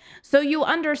character. So you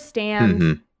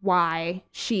understand why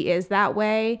she is that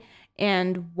way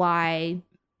and why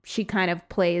she kind of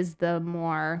plays the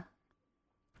more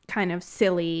kind of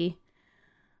silly,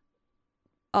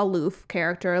 aloof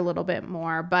character a little bit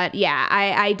more. But yeah,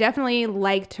 I definitely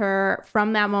liked her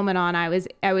from that moment on. I was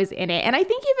in it. And I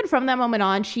think even from that moment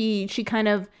on, she kind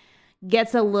of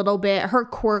gets a little bit, her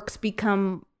quirks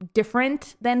become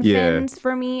different than Finn's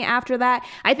for me after that.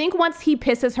 I think once he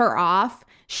pisses her off,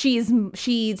 she's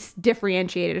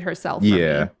differentiated herself from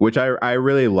me. Which I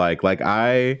really like. Like,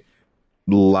 I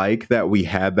like that we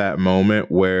had that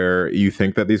moment where you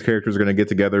think that these characters are going to get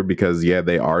together because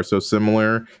they are so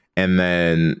similar, and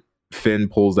then Finn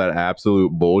pulls that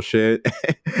absolute bullshit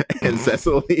and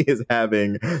Cecily is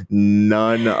having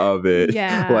none of it.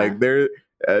 Like,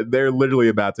 they're literally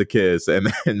about to kiss,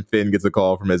 and then Finn gets a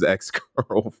call from his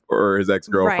ex-girl or his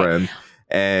ex-girlfriend,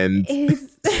 and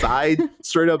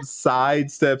straight up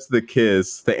sidesteps the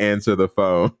kiss to answer the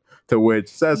phone. To which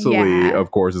Cecily,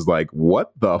 of course, is like,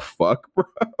 "What the fuck, bro?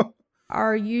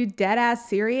 Are you dead ass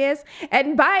serious?"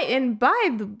 And by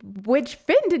which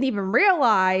Finn didn't even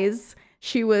realize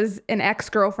she was an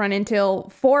ex-girlfriend until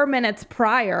 4 minutes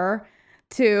prior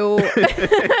to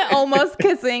almost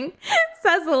kissing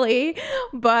Cecily.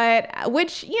 But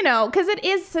which, because it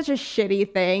is such a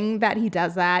shitty thing that he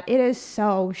does that. It is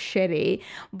so shitty.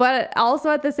 But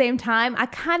also at the same time, I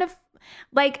kind of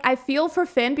I feel for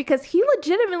Finn because he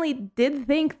legitimately did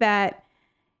think that.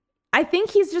 I think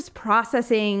he's just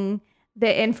processing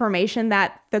the information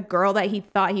that the girl that he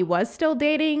thought he was still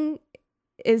dating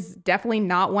is definitely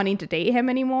not wanting to date him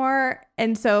anymore.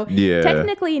 And so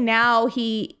technically now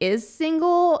he is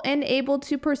single and able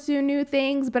to pursue new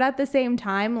things. But at the same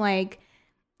time,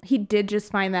 he did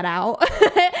just find that out.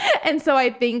 And so I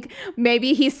think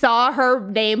maybe he saw her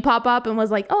name pop up and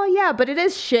was like, oh yeah, but it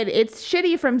is shit. It's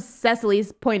shitty from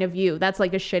Cecily's point of view. That's a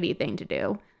shitty thing to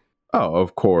do. Oh,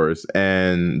 of course.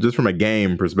 And just from a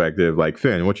game perspective,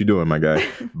 Finn, what you doing, my guy?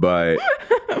 But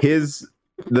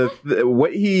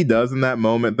what he does in that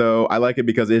moment, though, I like it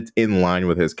because it's in line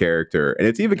with his character. And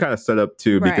it's even kind of set up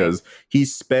too, because he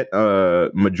spent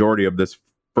a majority of this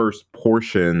first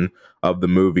portion of the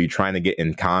movie trying to get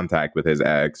in contact with his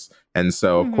ex. And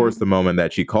so, of course, the moment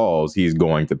that she calls, he's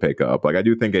going to pick up. I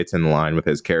do think it's in line with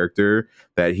his character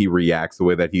that he reacts the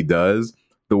way that he does.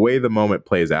 The way the moment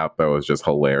plays out, though, is just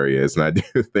hilarious. And I do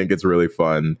think it's really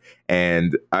fun.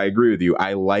 And I agree with you.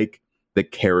 I like the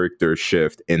character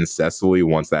shift in Cecily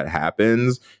once that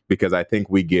happens, because I think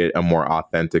we get a more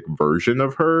authentic version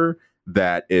of her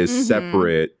that is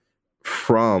separate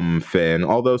from Finn,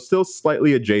 although still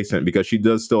slightly adjacent, because she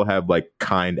does still have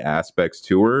kind aspects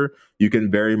to her. You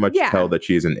can very much tell that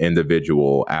she's an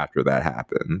individual after that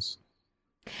happens.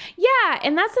 Yeah,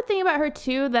 and that's the thing about her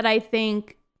too, that I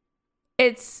think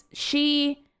it's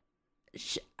she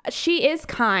is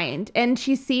kind, and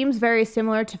she seems very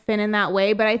similar to Finn in that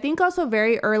way, but I think also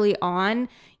very early on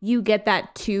you get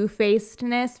that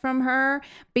two-facedness from her,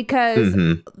 because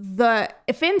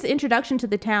Finn's introduction to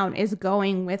the town is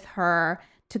going with her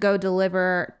to go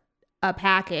deliver a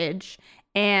package,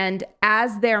 and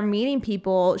as they're meeting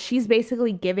people, she's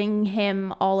basically giving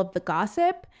him all of the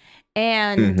gossip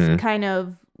and kind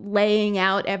of laying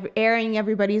out, airing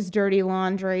everybody's dirty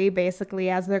laundry basically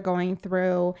as they're going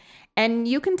through. And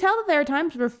you can tell that there are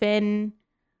times where Finn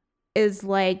is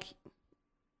like,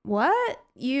 what?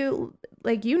 You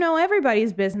know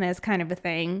everybody's business kind of a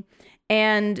thing.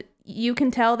 And you can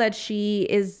tell that she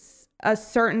is a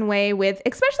certain way with,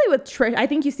 especially with Trish. I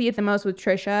think you see it the most with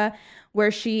Trisha, where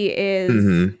she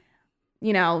is,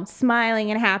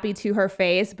 smiling and happy to her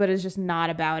face, but is just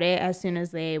not about it as soon as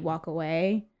they walk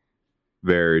away.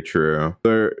 Very true.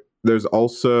 There's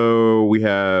also, we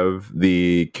have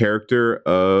the character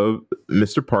of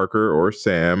Mr. Parker, or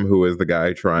Sam, who is the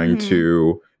guy trying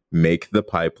to make the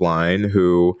pipeline,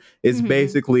 who is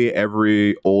basically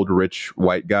every old rich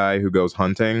white guy who goes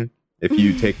hunting. If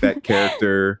you take that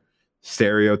character,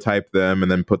 stereotype them,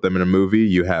 and then put them in a movie,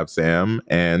 you have Sam.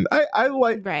 And I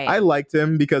liked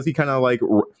him because he kind of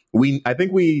I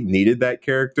think we needed that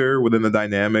character within the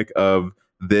dynamic of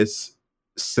this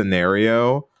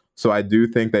scenario. So I do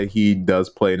think that he does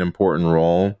play an important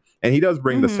role, and he does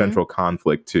bring the central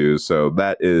conflict too. So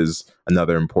that is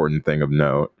another important thing of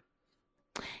note.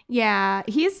 Yeah,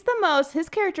 his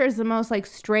character is the most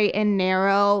straight and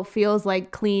narrow, feels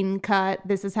clean cut.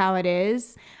 This is how it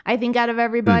is, I think, out of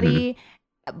everybody.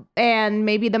 And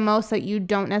maybe the most that you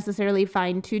don't necessarily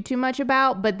find too much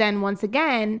about. But then once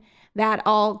again, that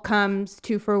all comes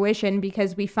to fruition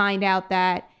because we find out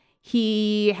that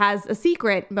he has a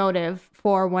secret motive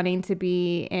for wanting to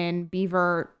be in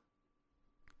Beaverfield.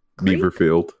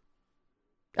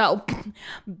 Oh,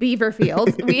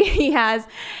 Beaverfield.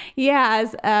 He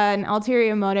has an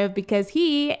ulterior motive because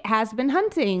he has been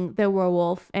hunting the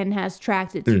werewolf and has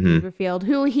tracked it to Beaverfield,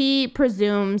 who he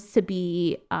presumes to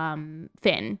be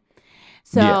Finn.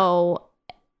 So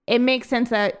it makes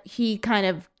sense that he kind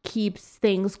of keeps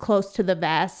things close to the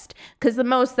vest, because the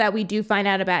most that we do find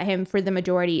out about him for the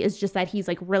majority is just that he's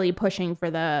like really pushing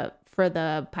for the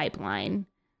pipeline.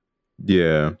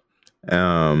 Yeah.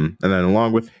 And then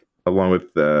along with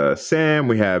Sam,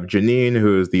 we have Janine,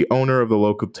 who is the owner of the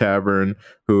local tavern,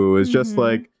 who is just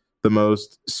like the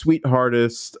most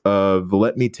sweetheartest of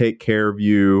let me take care of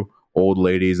you old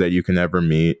ladies that you can ever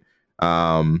meet.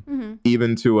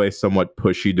 Even to a somewhat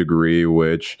pushy degree,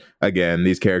 which again,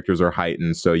 these characters are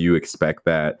heightened, so you expect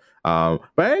that. But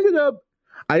I didn't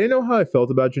know how I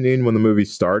felt about Janine when the movie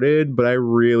started, but I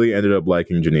really ended up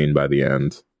liking Janine by the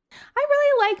end. I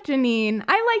really like Janine.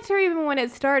 I liked her even when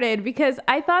it started because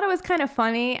I thought it was kind of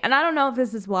funny. And I don't know if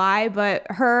this is why, but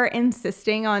her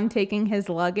insisting on taking his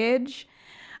luggage,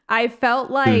 I felt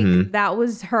like that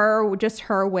was her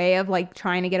way of like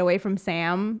trying to get away from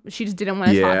Sam. She just didn't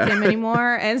want to talk to him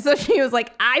anymore. And so she was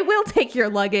like, I will take your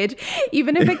luggage,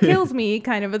 even if it kills me,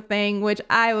 kind of a thing, which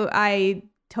I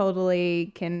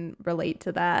totally can relate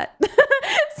to that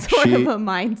sort of a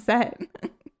mindset.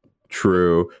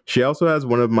 True. She also has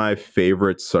one of my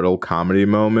favorite subtle comedy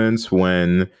moments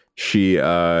when she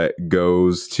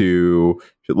goes to,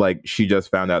 like, she just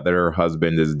found out that her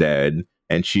husband is dead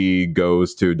and she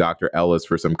goes to Dr. Ellis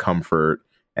for some comfort.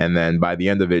 And then by the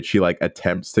end of it, she like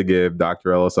attempts to give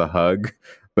Dr. Ellis a hug,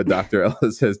 but Dr.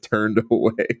 Ellis has turned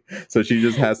away. So she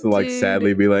just has to like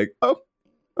sadly be like, oh,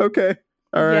 okay.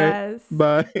 All right.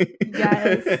 Bye.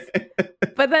 Yes.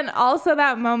 But then also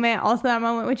that moment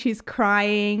when she's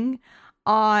crying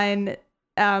on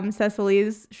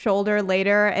Cecily's shoulder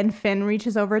later and Finn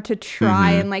reaches over to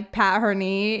try and like pat her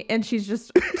knee and she's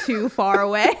just too far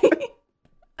away.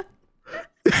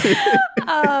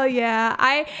 Oh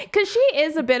yeah. Cause she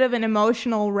is a bit of an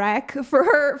emotional wreck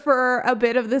for a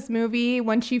bit of this movie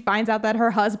when she finds out that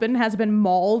her husband has been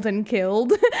mauled and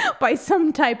killed by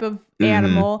some type of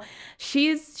animal.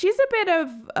 She's a bit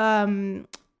of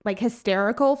like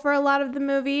hysterical for a lot of the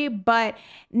movie, but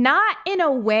not in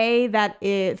a way that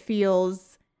it feels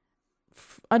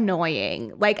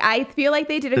annoying. Like I feel like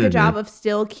they did a good job of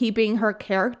still keeping her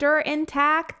character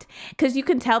intact, because you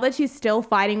can tell that she's still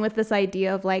fighting with this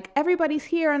idea of like everybody's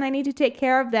here and I need to take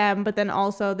care of them, but then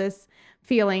also this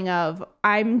feeling of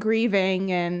I'm grieving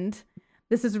and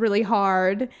this is really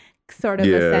hard sort of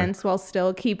a sense, while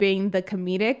still keeping the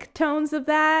comedic tones of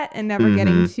that and never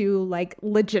getting too like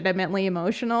legitimately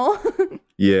emotional.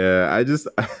 Yeah,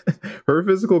 her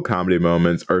physical comedy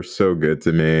moments are so good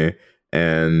to me.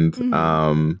 And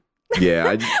when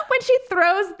she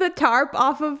throws the tarp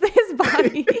off of his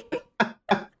body.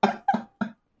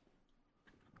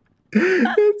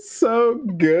 It's so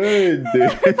good, dude.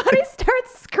 Everybody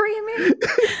starts screaming.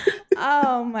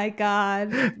 Oh my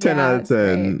god. 10 out of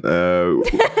 10.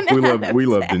 We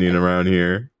love Janine around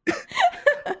here.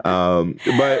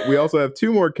 But we also have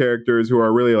two more characters who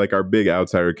are really like our big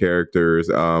outsider characters.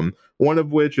 One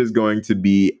of which is going to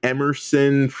be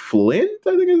Emerson Flint,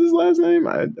 I think is his last name.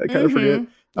 I kind of forget.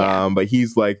 Yeah. But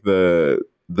he's like the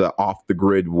off the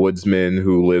grid woodsman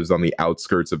who lives on the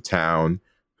outskirts of town,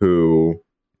 who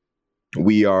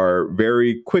we are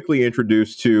very quickly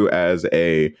introduced to as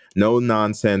a no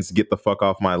nonsense, get the fuck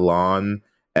off my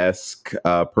lawn-esque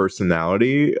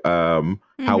personality.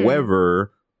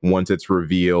 However, once it's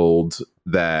revealed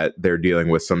that they're dealing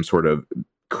with some sort of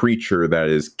creature that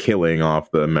is killing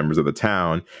off the members of the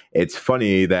town, it's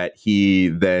funny that he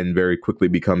then very quickly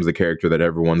becomes a character that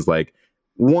everyone's like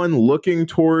looking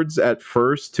towards at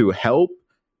first to help,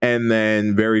 and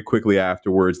then very quickly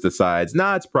afterwards decides,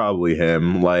 nah, it's probably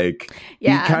him. Like, he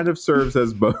kind of serves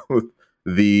as both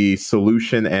the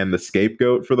solution and the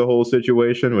scapegoat for the whole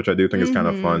situation, which I do think is kind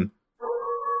of fun.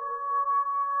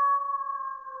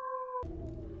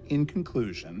 In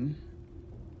conclusion,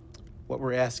 what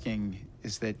we're asking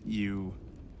is that you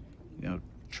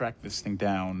track this thing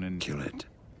down and kill it.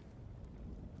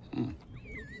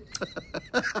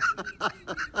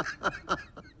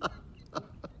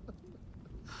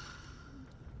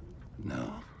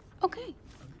 No. Okay.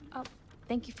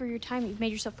 Thank you for your time. You've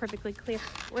made yourself perfectly clear.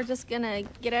 We're just gonna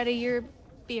get out of your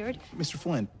beard. Mr.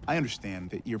 Flint, I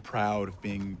understand that you're proud of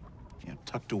being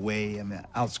tucked away in the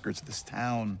outskirts of this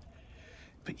town,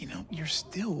 but you're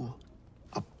still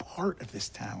a part of this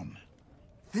town.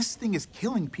 This thing is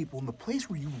killing people in the place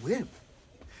where you live.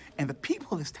 And the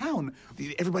people of this town,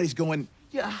 everybody's going,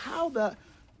 yeah, how the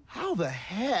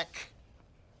heck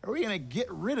are we gonna get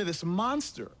rid of this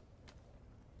monster?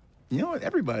 You know what?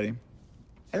 Everybody,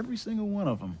 every single one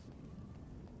of them,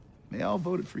 they all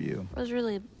voted for you. I was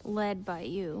really led by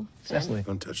you. Cecily,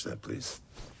 don't touch that, please.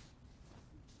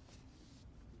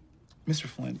 Mr.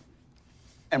 Flint,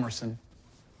 Emerson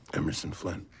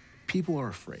Flint. People are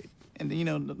afraid. And,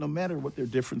 no matter what their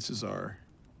differences are,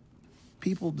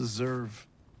 people deserve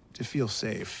to feel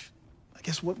safe. I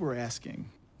guess what we're asking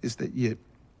is that you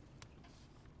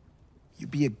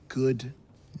be a good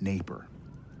neighbor.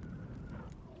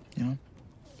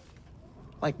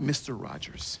 Like Mr.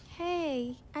 Rogers.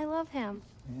 Hey, I love him.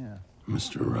 Yeah.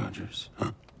 Mr. Rogers,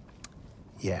 huh?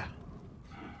 Yeah.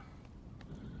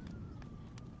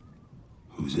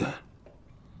 Who's that?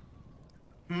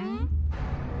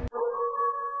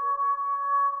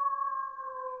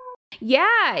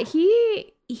 Yeah,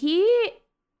 he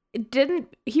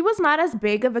was not as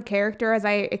big of a character as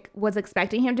I was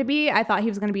expecting him to be. I thought he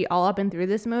was going to be all up and through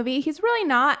this movie. He's really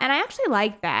not, and I actually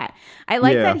like that. I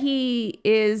like that he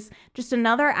is just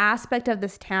another aspect of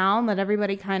this town that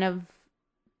everybody kind of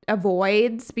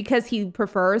avoids because he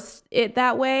prefers it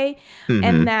that way.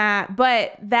 And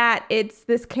that it's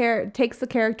this takes the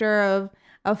character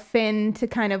of Finn to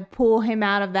kind of pull him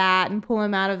out of that and pull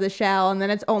him out of the shell. And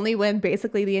then it's only when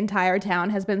basically the entire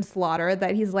town has been slaughtered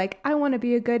that he's like, I want to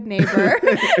be a good neighbor.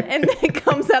 And it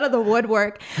comes out of the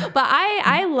woodwork. But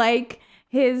I like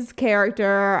his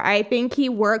character. I think he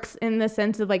works in the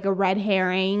sense of like a red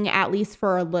herring, at least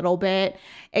for a little bit,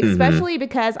 especially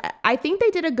because I think they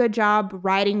did a good job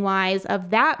writing wise of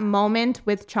that moment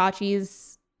with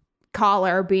Chachi's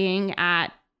collar being at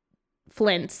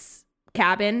Flint's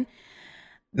cabin.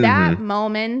 That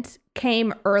moment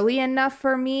came early enough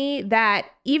for me that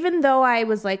even though I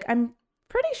was like, I'm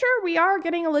pretty sure we are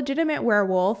getting a legitimate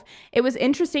werewolf, it was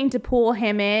interesting to pull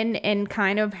him in and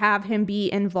kind of have him be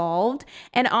involved.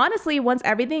 And honestly, once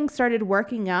everything started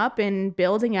working up and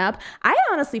building up, I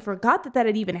honestly forgot that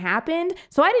had even happened.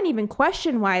 So I didn't even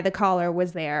question why the collar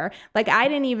was there. Like, I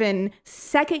didn't even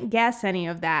second guess any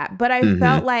of that. But I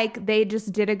felt like they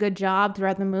just did a good job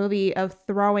throughout the movie of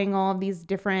throwing all of these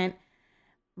different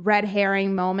red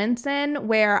herring moments in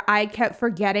where I kept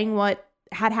forgetting what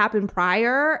had happened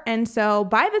prior. And so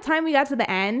by the time we got to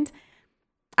the end,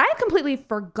 I had completely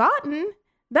forgotten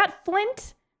that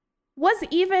Flint was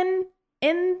even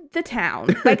in the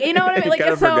town. Like, you know what I mean? Like,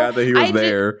 kind of forgot that he was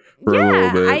there for a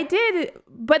little bit. I did.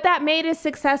 But that made a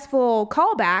successful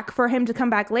callback for him to come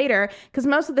back later. Because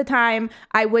most of the time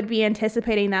I would be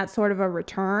anticipating that sort of a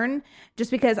return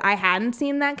just because I hadn't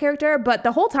seen that character. But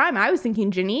the whole time I was thinking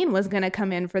Janine was going to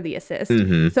come in for the assist.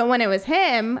 So when it was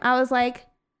him, I was like,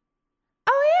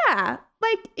 oh yeah,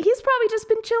 like he's probably just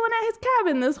been chilling at his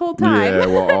cabin this whole time. Yeah,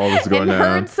 well, all this going and on.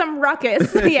 Heard some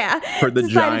ruckus. Yeah, heard the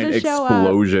giant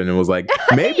explosion and was like,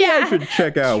 maybe I should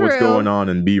check out what's going on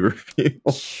in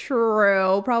Beaverfield.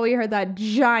 True, probably heard that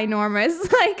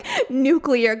ginormous like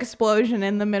nuclear explosion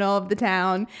in the middle of the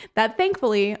town that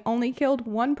thankfully only killed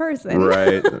one person.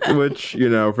 Right, which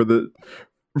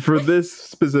for this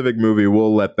specific movie,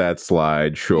 we'll let that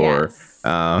slide. Sure, yes,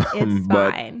 it's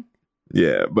fine.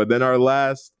 Yeah, but then our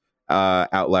last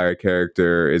outlier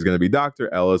character is going to be Dr.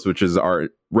 Ellis, which is our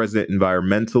resident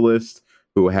environmentalist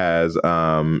who has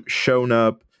shown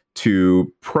up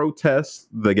to protest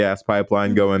the gas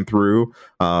pipeline going through.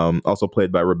 Also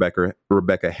played by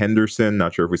Rebecca Henderson.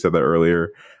 Not sure if we said that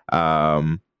earlier.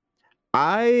 Now,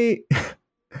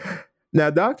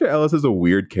 Dr. Ellis is a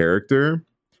weird character.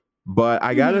 But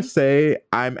I gotta say,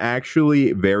 I'm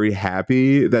actually very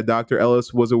happy that Dr.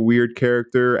 Ellis was a weird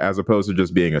character as opposed to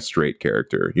just being a straight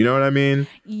character. You know what I mean?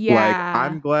 Yeah. Like,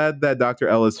 I'm glad that Dr.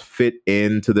 Ellis fit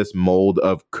into this mold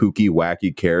of kooky,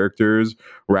 wacky characters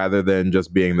rather than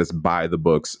just being this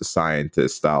by-the-books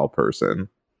scientist style person.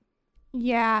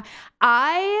 Yeah.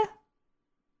 Dr.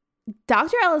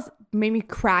 Ellis made me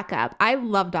crack up. I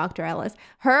love Dr. Ellis.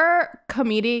 Her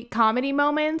comedy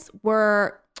moments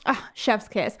were... chef's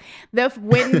kiss.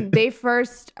 When they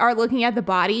first are looking at the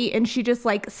body and she just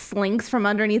like slinks from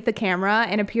underneath the camera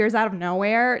and appears out of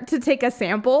nowhere to take a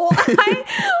sample.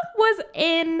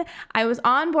 I was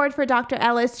on board for Dr.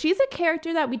 Ellis. She's a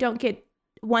character that we don't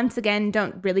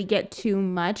really get too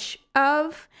much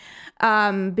of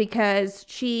because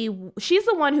she's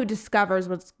the one who discovers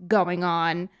what's going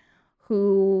on,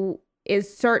 who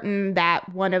is certain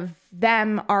that one of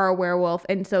them are a werewolf,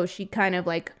 and so she kind of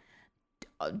like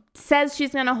says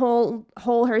she's gonna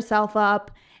hole herself up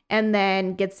and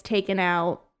then gets taken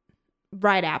out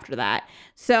right after that.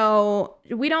 So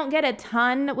we don't get a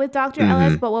ton with Dr.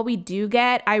 Ellis, but what we do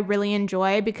get, I really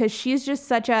enjoy because she's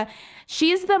just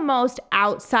she's the most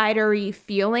outsidery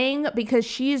feeling because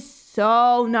she's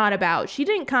so not about, she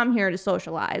didn't come here to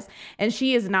socialize and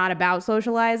she is not about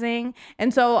socializing.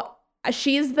 And so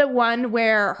she's the one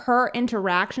where her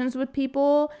interactions with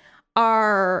people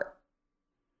are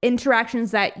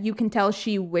interactions that you can tell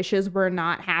she wishes were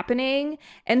not happening.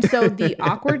 And so the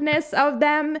awkwardness of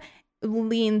them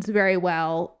leans very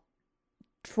well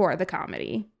for the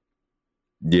comedy.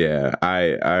 Yeah,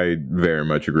 I very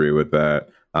much agree with that.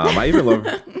 I even love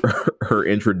her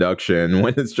introduction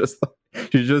when it's just like,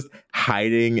 she's just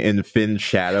hiding in Finn's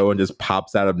shadow and just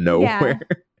pops out of nowhere.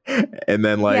 Yeah. And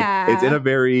then it's in a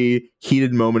very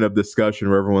heated moment of discussion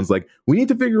where everyone's like, we need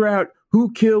to figure out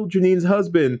who killed Janine's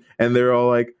husband. And they're all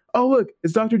like, oh, look,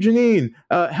 it's Dr. Janine.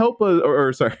 Help us.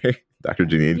 Or sorry, Dr.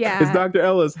 Janine. Yeah. It's Dr.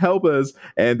 Ellis. Help us.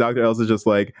 And Dr. Ellis is just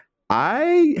like,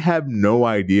 I have no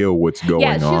idea what's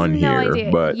going on here,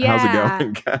 but how's it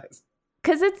going, guys?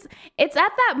 Because it's at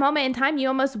that moment in time, you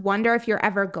almost wonder if you're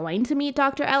ever going to meet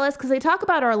Dr. Ellis, because they talk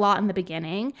about her a lot in the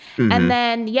beginning. Mm-hmm. And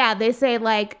then, they say,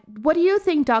 like, what do you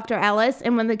think, Dr. Ellis?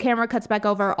 And when the camera cuts back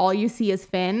over, all you see is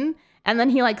Finn. And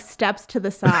then he, like, steps to the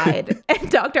side.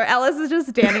 And Dr. Ellis is just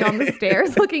standing on the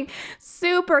stairs looking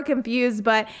super confused.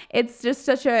 But it's just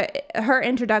her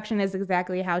introduction is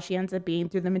exactly how she ends up being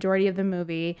through the majority of the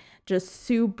movie. Just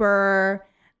super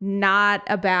not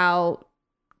about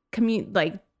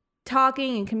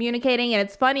talking and communicating. And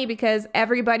it's funny because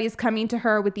everybody's coming to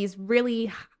her with these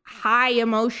really high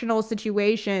emotional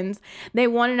situations. They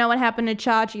want to know what happened to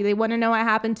Chachi. They want to know what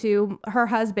happened to her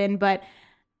husband, but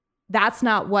that's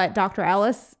not what Dr.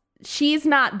 Ellis, she's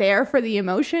not there for the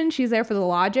emotion. She's there for the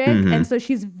logic. Mm-hmm. And so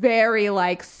she's very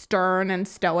stern and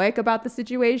stoic about the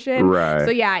situation. Right.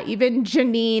 So even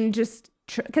Janine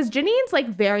because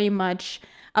Janine's very much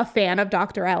a fan of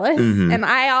Dr. Ellis. Mm-hmm. And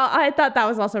I thought that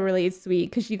was also really sweet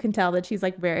because you can tell that she's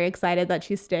very excited that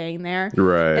she's staying there.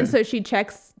 Right. And so she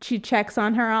checks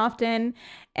on her often.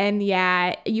 And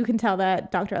you can tell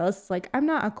that Dr. Ellis is like, I'm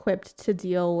not equipped to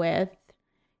deal with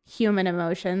human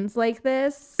emotions like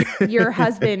this. Your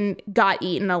husband got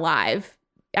eaten alive.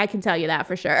 I can tell you that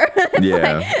for sure.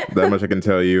 That much I can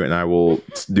tell you, and I will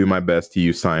do my best to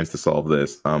use science to solve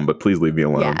this. But please leave me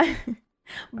alone. Yeah.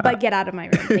 But get out of my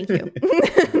room. Thank you.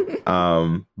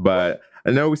 But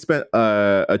I know we spent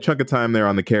a chunk of time there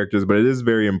on the characters, but it is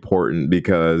very important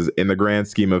because in the grand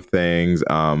scheme of things,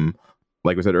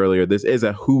 like we said earlier, this is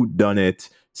a whodunit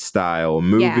style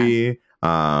movie.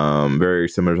 Very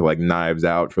similar to Knives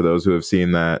Out for those who have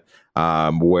seen that,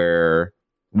 where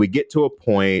we get to a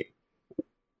point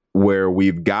where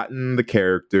we've gotten the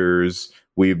characters,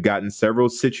 we've gotten several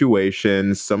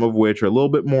situations, some of which are a little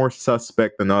bit more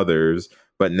suspect than others,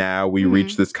 but now we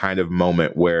reach this kind of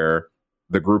moment where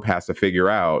the group has to figure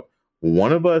out,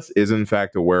 one of us is in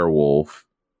fact a werewolf.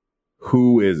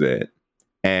 Who is it?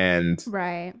 And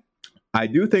right. I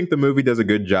do think the movie does a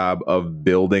good job of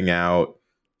building out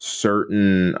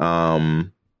certain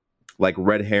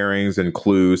red herrings and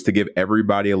clues to give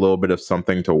everybody a little bit of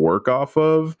something to work off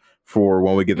of for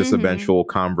when we get this eventual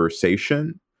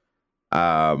conversation.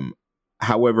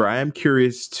 However, I am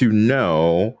curious to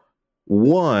know,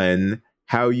 one,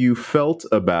 how you felt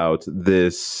about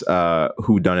this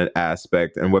whodunit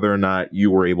aspect and whether or not you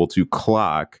were able to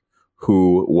clock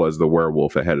who was the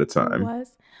werewolf ahead of time.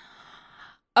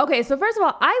 Okay, so first of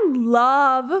all, I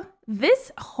love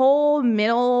this whole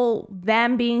middle,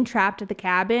 them being trapped at the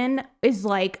cabin is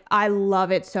I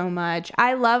love it so much.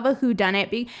 I love a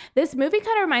whodunit. This movie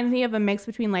kind of reminds me of a mix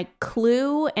between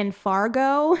Clue and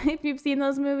Fargo, if you've seen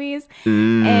those movies.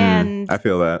 And I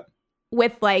feel that.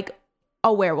 With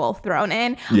a werewolf thrown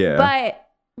in. Yeah. But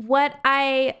what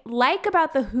I like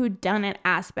about the whodunit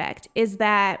aspect is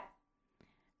that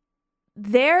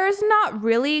there's not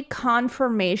really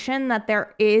confirmation that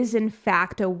there is in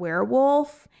fact a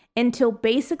werewolf until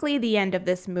basically the end of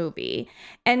this movie.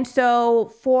 And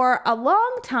so for a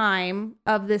long time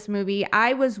of this movie,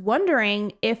 I was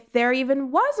wondering if there even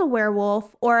was a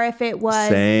werewolf or if it was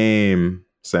same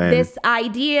this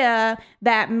idea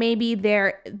that maybe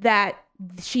that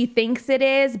she thinks it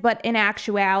is, but in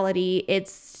actuality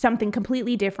it's something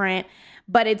completely different,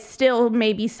 but it's still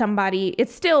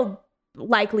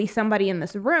likely somebody in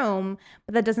this room,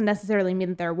 but that doesn't necessarily mean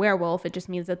that they're a werewolf. It just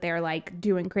means that they're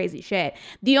doing crazy shit.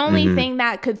 The only thing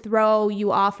that could throw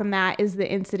you off from that is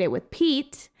the incident with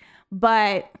Pete,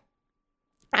 but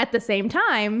at the same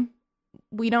time,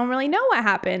 we don't really know what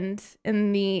happened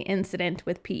in the incident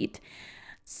with Pete.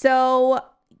 So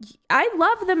I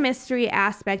love the mystery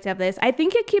aspect of this. I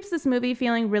think it keeps this movie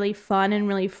feeling really fun and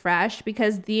really fresh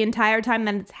because the entire time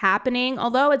that it's happening,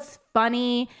 although it's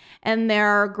funny and there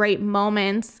are great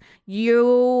moments,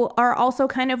 you are also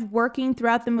kind of working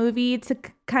throughout the movie to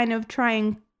kind of try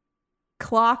and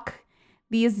clock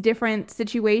these different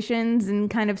situations and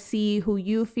kind of see who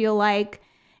you feel like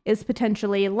is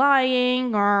potentially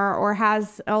lying or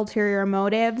has ulterior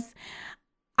motives.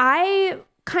 I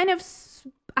kind of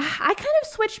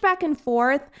switched back and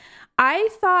forth. I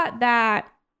thought that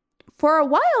for a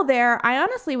while there, I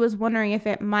honestly was wondering if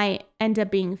it might end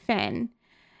up being Finn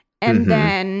And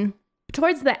then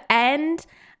towards the end,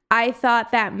 I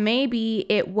thought that maybe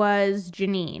it was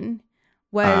Janine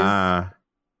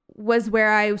was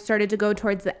where I started to go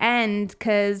towards the end,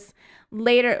 because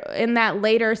later in that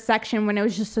later section when it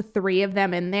was just the three of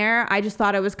them in there, I just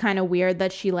thought it was kind of weird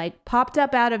that she like popped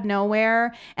up out of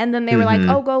nowhere and then they were like,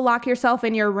 oh, go lock yourself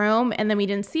in your room, and then we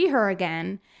didn't see her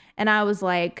again. And I was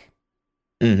like,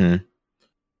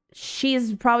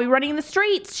 she's probably running the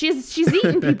streets. She's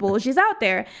eating people. She's out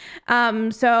there.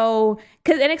 And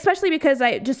especially because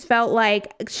I just felt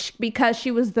like because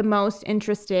she was the most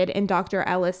interested in Dr.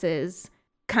 Ellis's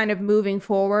kind of moving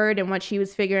forward and what she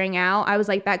was figuring out, I was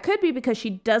like, that could be because she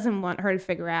doesn't want her to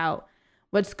figure out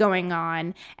what's going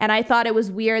on. And I thought it was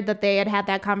weird that they had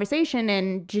that conversation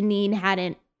and Janine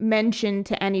hadn't mentioned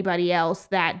to anybody else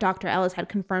that Dr. Ellis had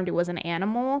confirmed it was an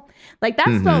animal. Like,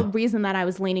 that's the reason that I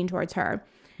was leaning towards her.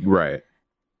 Right.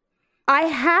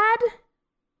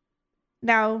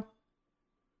 Now,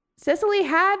 Cicely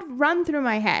had run through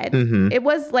my head. It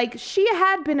was like she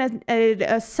had been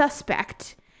a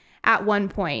suspect at one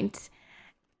point,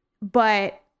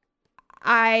 but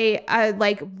I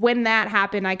like when that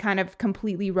happened, I kind of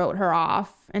completely wrote her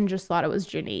off and just thought it was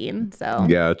Janine. So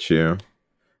got you.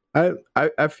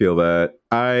 I feel that.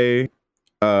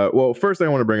 Well, first thing I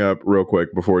want to bring up real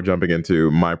quick before jumping into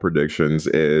my predictions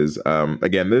is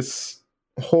again, this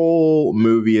whole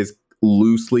movie is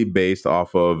loosely based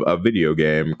off of a video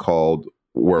game called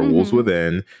Werewolves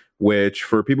Within, which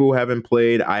for people who haven't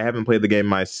played, I haven't played the game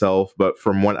myself, but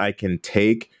from what I can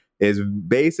take is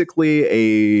basically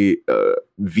a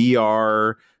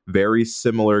VR, very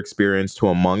similar experience to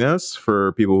Among Us.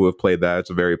 For people who have played that, it's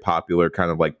a very popular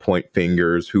kind of like point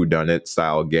fingers, whodunit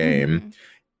style game.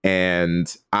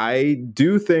 And I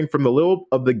do think from the little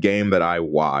of the game that I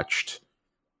watched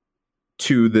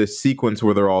to the sequence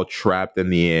where they're all trapped in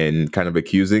the inn, kind of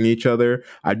accusing each other,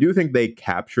 I do think they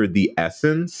captured the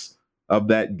essence of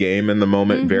that game in the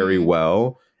moment very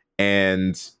well.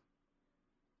 And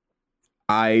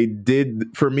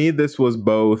for me, this was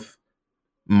both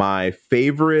my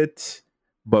favorite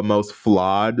but most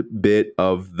flawed bit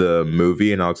of the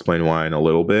movie, and I'll explain why in a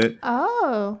little bit.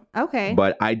 Oh, okay.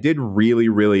 But I did really,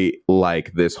 really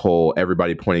like this whole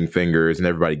everybody pointing fingers and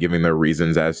everybody giving their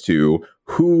reasons as to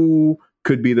who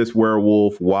could be this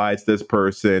werewolf, why it's this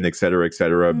person, et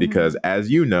cetera, because as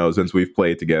you know, since we've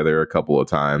played together a couple of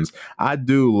times, I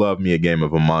do love me a game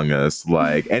of Among Us,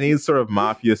 like any sort of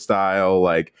mafia style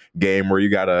like game where you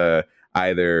gotta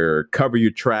either cover your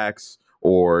tracks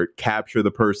or capture the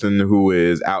person who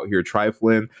is out here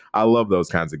trifling. I love those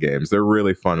kinds of games. They're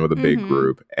really fun with a big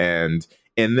group. And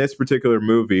in this particular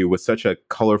movie, with such a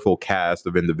colorful cast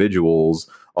of individuals,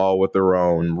 all with their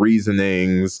own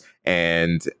reasonings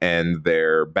and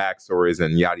their backstories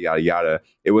and yada, yada, yada,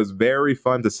 it was very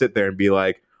fun to sit there and be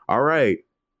like, all right,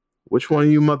 which one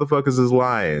of you motherfuckers is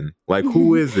lying? Like,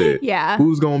 who is it? Yeah.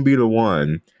 Who's going to be the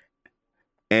one?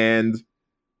 And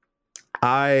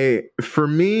I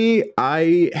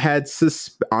had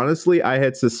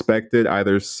suspected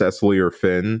either Cecily or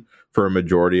Finn for a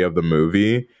majority of the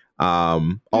movie.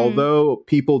 Although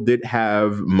people did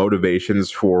have motivations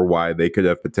for why they could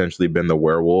have potentially been the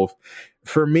werewolf,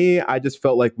 for me, I just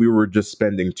felt like we were just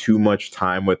spending too much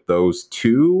time with those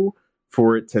two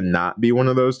for it to not be one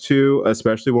of those two,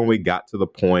 especially when we got to the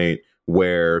point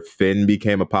where Finn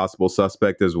became a possible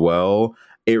suspect as well.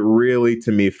 It really,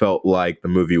 to me, felt like the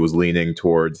movie was leaning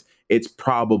towards it's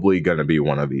probably going to be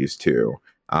one of these two.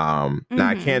 Now,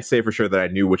 I can't say for sure that I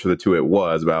knew which of the two it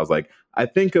was, but I was like, I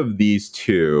think of these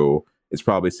two, it's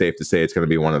probably safe to say it's going to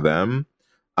be one of them.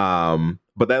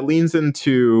 But that leans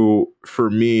into, for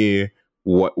me,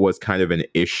 what was kind of an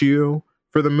issue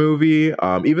for the movie.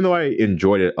 Even though I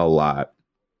enjoyed it a lot,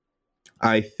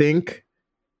 I think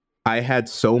I had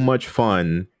so much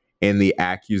fun in the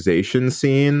accusation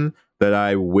scene that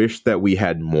I wish that we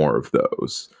had more of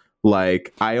those.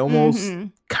 Like, I almost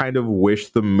kind of wish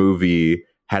the movie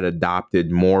had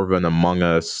adopted more of an Among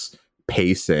Us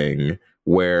pacing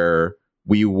where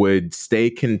we would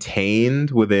stay contained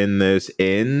within this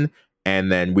inn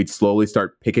and then we'd slowly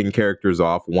start picking characters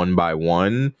off one by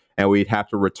one, and we'd have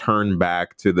to return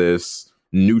back to this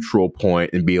neutral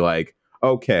point and be like,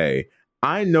 okay,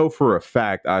 I know for a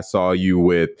fact I saw you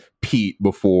with Pete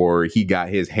before he got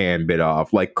his hand bit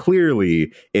off. Like,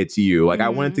 clearly it's you. Like, I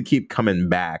wanted to keep coming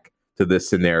back to this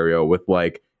scenario with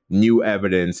like new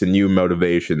evidence and new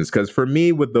motivations. Because for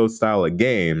me, with those style of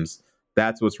games,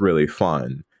 that's what's really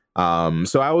fun.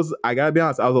 So I gotta be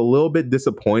honest, I was a little bit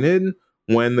disappointed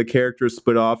when the characters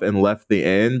split off and left the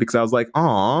end, because I was like,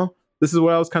 aw, this is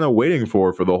what I was kind of waiting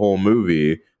for the whole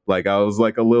movie. Like, I was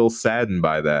like a little saddened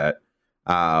by that.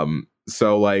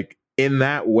 So like in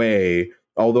that way,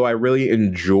 although I really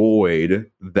enjoyed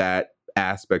that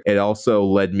aspect, it also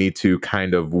led me to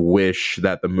kind of wish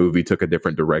that the movie took a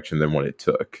different direction than what it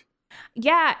took.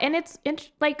 Yeah, and it's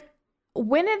like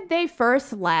when they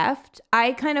first left,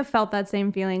 I kind of felt that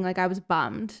same feeling. Like I was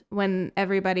bummed when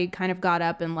everybody kind of got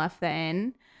up and left the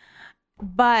inn.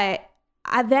 But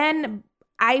then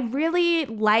I really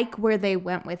like where they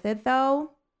went with it,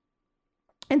 though.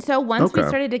 And so once we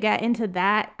started to get into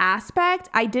that aspect,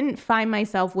 I didn't find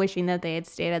myself wishing that they had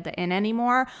stayed at the inn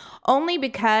anymore, only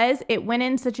because it went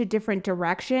in such a different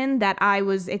direction that I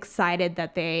was excited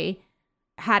that they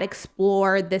had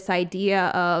explored this idea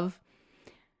of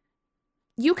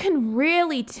you can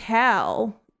really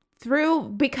tell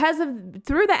through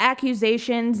the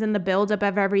accusations and the buildup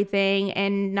of everything,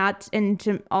 and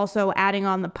to also adding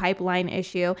on the pipeline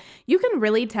issue, you can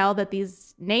really tell that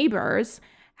these neighbors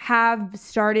have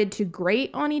started to grate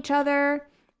on each other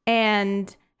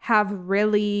and have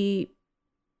really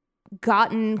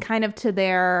gotten kind of to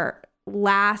their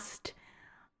last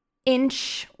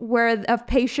inch of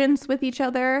patience with each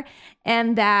other,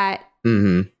 and that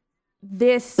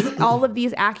all of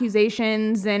these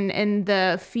accusations and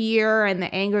the fear and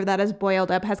the anger that has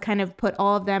boiled up has kind of put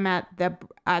all of them at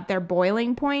their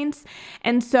boiling points.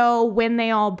 And so when they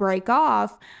all break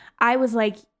off, I was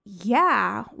like,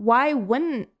 yeah, why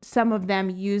wouldn't some of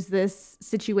them use this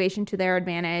situation to their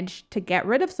advantage to get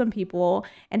rid of some people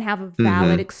and have a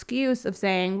valid excuse of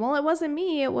saying, well, it wasn't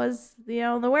me, it was,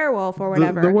 the werewolf or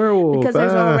whatever. The werewolf. Because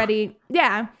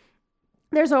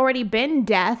there's already been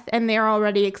death, and they're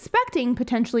already expecting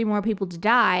potentially more people to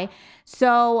die.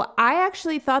 So I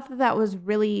actually thought that was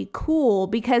really cool,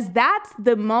 because that's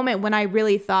the moment when I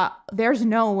really thought there's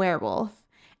no werewolf.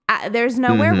 There's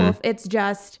no werewolf. It's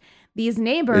just these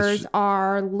neighbors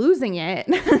are losing it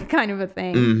kind of a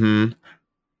thing.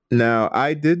 Now,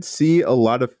 I did see a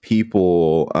lot of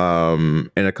people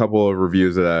in a couple of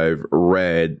reviews that I've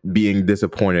read being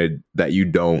disappointed that you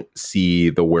don't see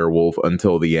the werewolf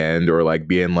until the end, or like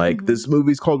being like, this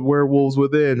movie's called Werewolves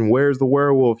Within. Where's the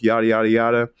werewolf? Yada, yada,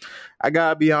 yada. I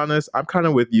gotta be honest, I'm kind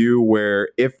of with you, where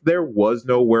if there was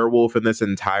no werewolf in this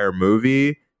entire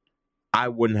movie, I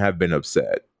wouldn't have been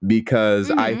upset,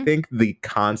 because I think the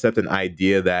concept and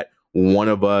idea that one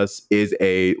of us is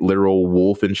a literal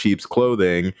wolf in sheep's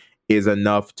clothing is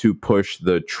enough to push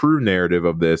the true narrative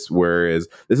of this, whereas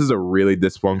this is a really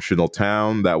dysfunctional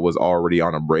town that was already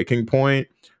on a breaking point.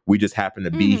 We just happen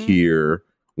to be here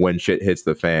when shit hits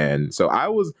the fan. So I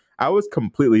was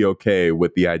completely okay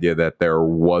with the idea that there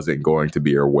wasn't going to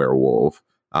be a werewolf.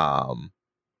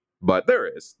 But there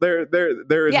is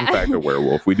in fact a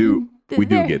werewolf. We do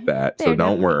get that. So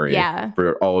don't worry. Yeah.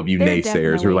 For all of you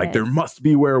naysayers who are like, there must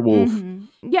be werewolf.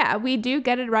 Yeah, we do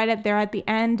get it right up there at the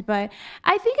end. But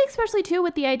I think especially too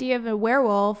with the idea of a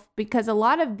werewolf, because a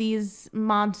lot of these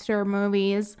monster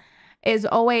movies is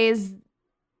always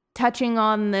touching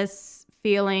on this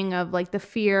feeling of like the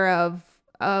fear of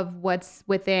what's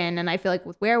within. And I feel like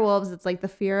with werewolves, it's like the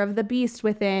fear of the beast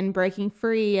within breaking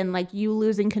free, and like you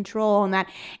losing control, and that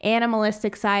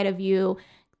animalistic side of you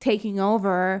taking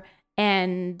over,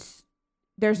 and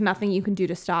there's nothing you can do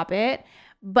to stop it.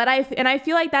 But I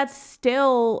feel like that's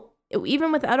still,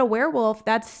 even without a werewolf,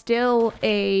 that's still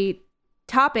a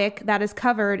topic that is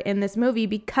covered in this movie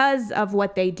because of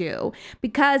what they do,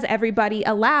 because everybody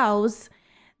allows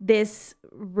this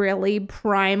really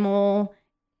primal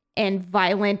and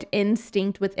violent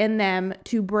instinct within them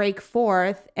to break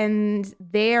forth, and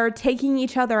they're taking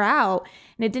each other out.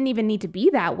 And it didn't even need to be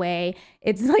that way.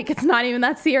 It's like, it's not even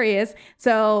that serious.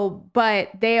 So, but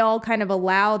they all kind of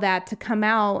allow that to come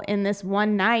out in this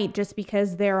one night, just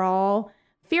because they're all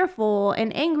fearful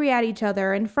and angry at each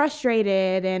other and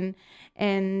frustrated,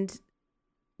 and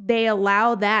they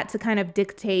allow that to kind of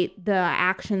dictate the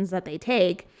actions that they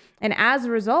take. And as a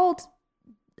result,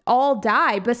 all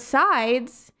die,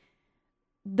 besides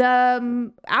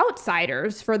the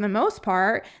outsiders, for the most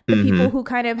part, the people who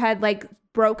kind of had like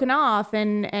broken off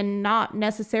and not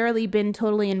necessarily been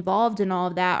totally involved in all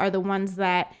of that are the ones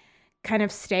that kind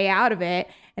of stay out of it.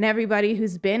 And everybody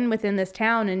who's been within this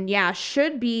town and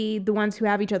should be the ones who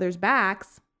have each other's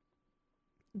backs,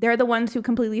 they're the ones who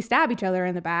completely stab each other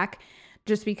in the back,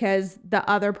 just because the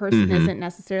other person isn't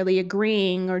necessarily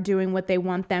agreeing or doing what they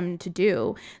want them to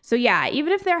do. So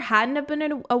even if there hadn't have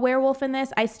been a werewolf in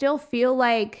this, I still feel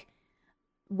like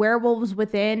Werewolves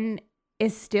Within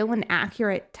is still an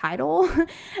accurate title.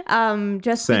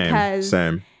 Because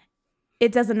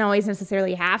it doesn't always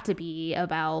necessarily have to be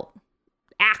about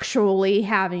actually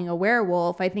having a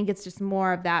werewolf. I think it's just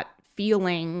more of that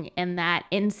feeling and that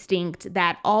instinct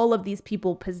that all of these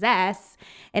people possess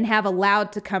and have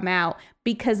allowed to come out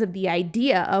because of the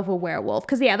idea of a werewolf.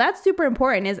 Because, yeah, that's super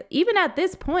important. Is even at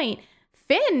this point,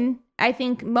 Finn, I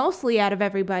think mostly out of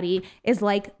everybody, is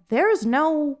like, there's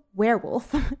no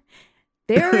werewolf.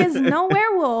 There is no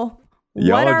werewolf.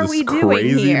 What are we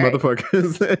doing here?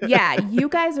 Motherfuckers. Yeah, you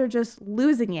guys are just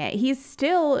losing it. He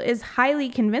still is highly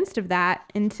convinced of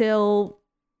that until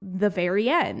the very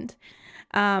end.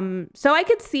 So I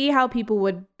could see how people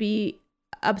would be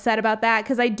upset about that,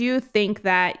 because I do think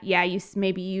that, yeah,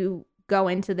 you go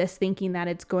into this thinking that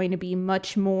it's going to be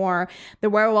much more, the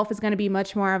werewolf is going to be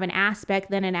much more of an aspect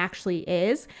than it actually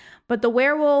is. But the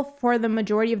werewolf, for the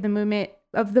majority of the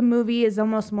movie, is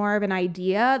almost more of an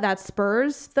idea that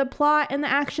spurs the plot and the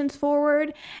actions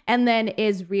forward, and then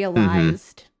is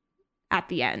realized at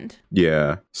the end.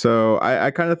 Yeah. So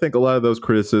I kind of think a lot of those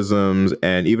criticisms,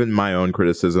 and even my own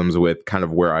criticisms with kind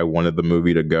of where I wanted the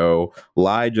movie to go,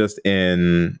 lie just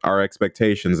in our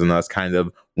expectations and us kind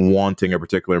of wanting a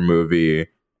particular movie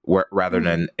rather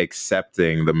than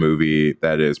accepting the movie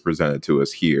that is presented to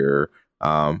us here.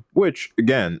 Which,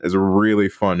 again, is a really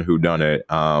fun whodunit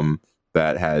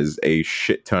that has a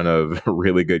shit ton of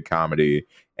really good comedy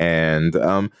and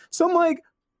some like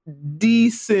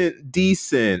decent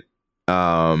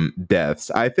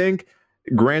deaths. I think,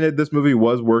 granted, this movie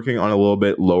was working on a little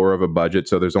bit lower of a budget,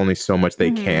 so there's only so much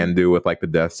they can do with like the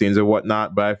death scenes and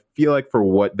whatnot, but I feel like for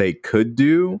what they could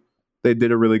do, they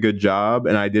did a really good job,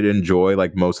 and I did enjoy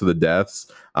like most of the deaths,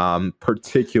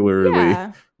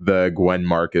 particularly the Gwen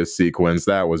Marcus sequence.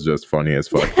 That was just funny as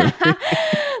fuck.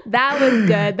 That was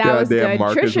good. That was good.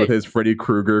 Marcus with his Freddy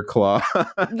Krueger claw.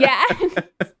 Yeah.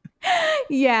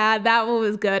 Yeah, that one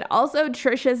was good. Also,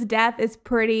 Trisha's death is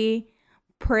pretty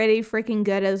freaking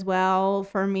good as well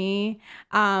for me.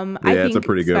 I think it's a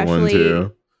pretty good one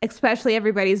too. Especially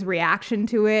everybody's reaction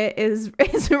to it is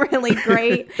really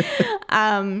great.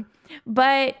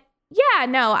 But yeah,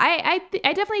 no, I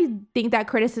definitely think that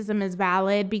criticism is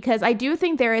valid, because I do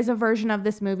think there is a version of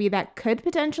this movie that could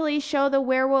potentially show the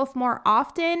werewolf more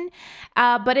often.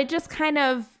 But it just kind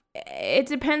of, it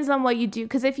depends on what you do.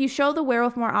 Because if you show the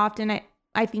werewolf more often,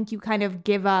 I think you kind of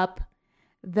give up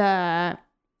the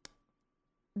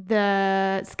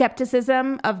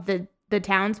skepticism of the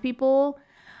townspeople.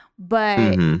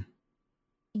 But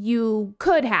you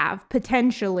could have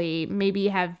potentially maybe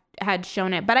had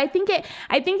shown it. But I think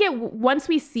it once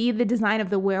we see the design of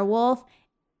the werewolf,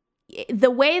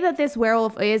 the way that this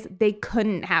werewolf is, they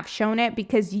couldn't have shown it,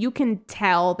 because you can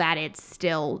tell that it's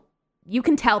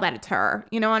her.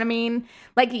 You know what I mean?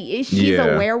 Like, she's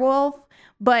a werewolf,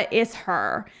 but it's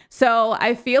her. So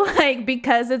I feel like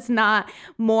because it's not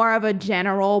more of a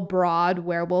general broad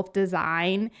werewolf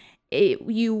design,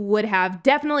 you would have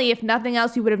definitely, if nothing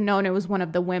else, you would have known it was one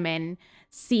of the women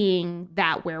seeing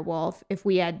that werewolf if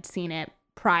we had seen it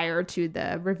prior to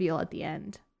the reveal at the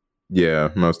end. Yeah,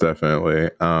 most definitely.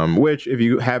 Which, if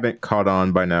you haven't caught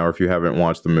on by now, or if you haven't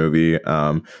watched the movie,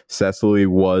 Cecily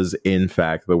was in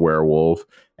fact the werewolf,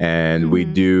 and we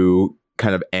do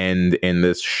kind of end in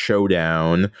this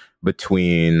showdown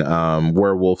between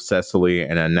werewolf Cecily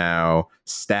and a now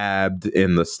stabbed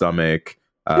in the stomach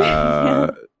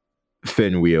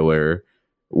Finn Wheeler,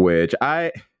 which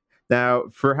now,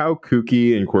 for how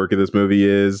kooky and quirky this movie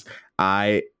is,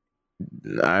 I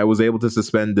was able to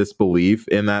suspend disbelief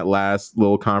in that last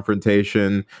little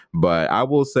confrontation, but I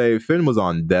will say Finn was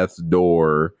on death's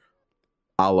door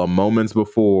a la moments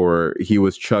before he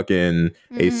was chucking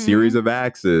a series of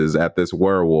axes at this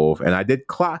werewolf, and I did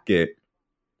clock it.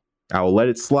 I will let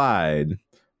it slide,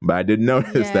 but I did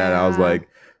notice that. I was like,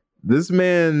 this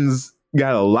man's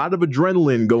got a lot of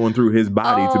adrenaline going through his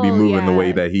body to be moving the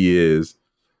way that he is.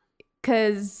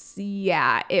 Because,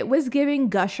 yeah, it was giving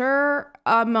Gusher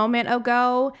a moment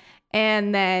ago.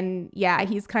 And then, yeah,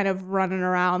 he's kind of running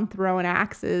around throwing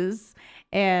axes.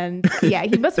 And, yeah,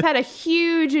 he must have had a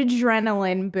huge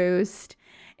adrenaline boost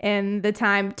in the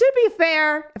time. To be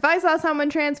fair, if I saw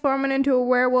someone transforming into a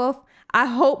werewolf, I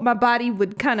hope my body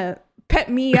would kind of pep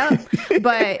me up.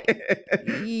 But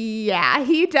yeah,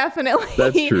 he definitely,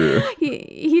 that's true.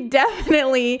 He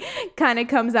definitely kind of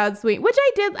comes out sweet, which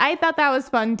I thought that was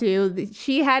fun too.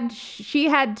 She had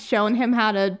shown him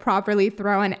how to properly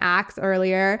throw an axe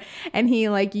earlier, and he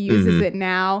like uses it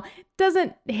now.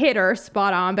 Doesn't hit her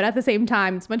spot on, but at the same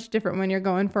time, it's much different when you're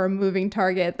going for a moving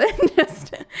target than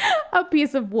just a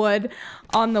piece of wood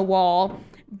on the wall.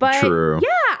 But true.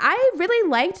 Yeah, I really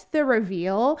liked the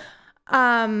reveal.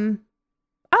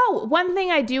 Oh, one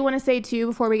thing I do want to say too,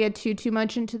 before we get too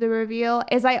much into the reveal,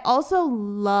 is I also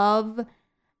love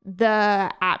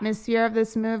the atmosphere of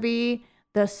this movie.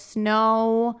 The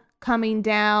snow, coming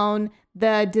down.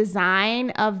 The design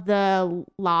of the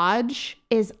lodge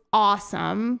is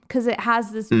awesome because it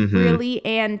has this really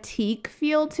antique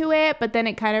feel to it, but then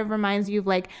it kind of reminds you of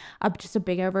like just a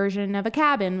bigger version of a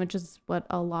cabin, which is what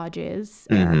a lodge is,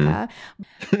 Erica.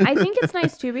 I think it's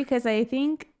nice too because I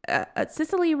think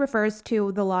Cicely refers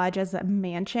to the lodge as a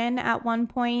mansion at one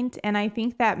point, and I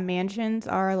think that mansions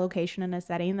are a location and a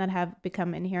setting that have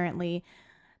become inherently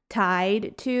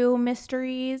tied to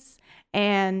mysteries,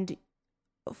 and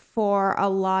for a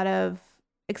lot of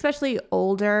especially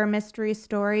older mystery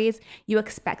stories, you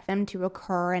expect them to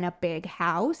occur in a big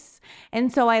house.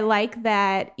 And so I like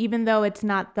that even though it's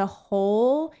not the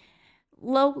whole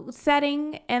low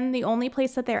setting and the only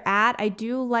place that they're at, I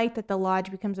do like that the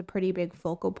lodge becomes a pretty big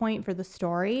focal point for the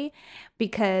story,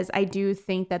 because I do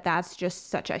think that that's just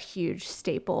such a huge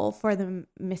staple for the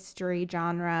mystery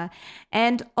genre.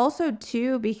 And also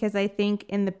too, because I think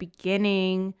in the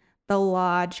beginning, the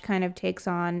lodge kind of takes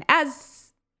on,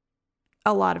 as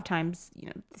a lot of times, you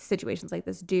know, situations like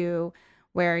this do,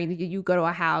 where you go to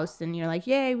a house and you're like,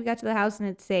 yay, we got to the house and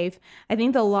it's safe. I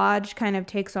think the lodge kind of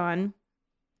takes on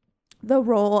the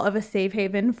role of a safe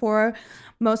haven for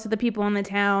most of the people in the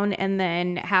town, and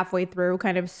then halfway through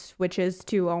kind of switches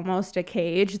to almost a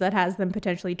cage that has them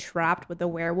potentially trapped with a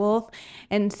werewolf.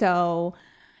 And so,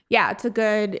 yeah, it's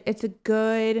a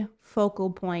good focal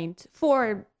point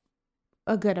for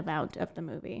a good amount of the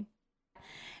movie.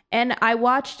 And I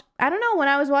don't know, when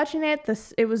I was watching it,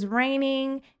 it was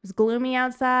raining, it was gloomy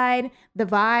outside, the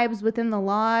vibes within the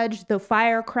lodge, the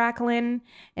fire crackling,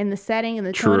 and the setting and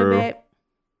the tone of it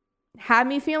had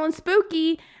me feeling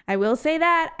spooky. I will say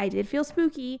that. I did feel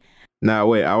spooky. Now,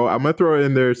 wait, I'm going to throw it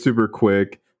in there super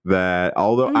quick that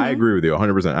although I agree with you,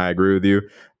 100%, I agree with you.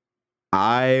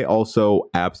 I also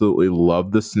absolutely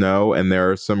love the snow, and there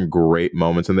are some great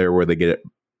moments in there where they get it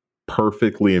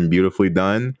perfectly and beautifully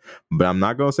done, but I'm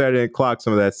not gonna say I didn't clock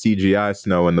some of that CGI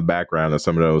snow in the background of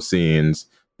some of those scenes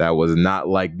that was not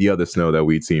like the other snow that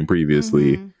we'd seen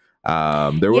previously.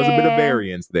 There was a bit of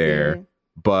variance there,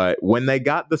 but when they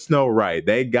got the snow right,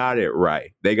 they got it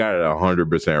right. They got it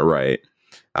 100% right.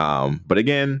 But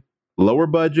again, lower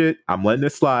budget, I'm letting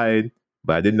it slide,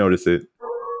 but I did notice it.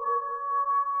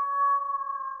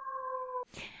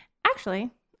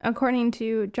 Actually, according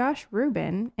to Josh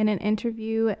Rubin, in an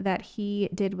interview that he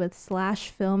did with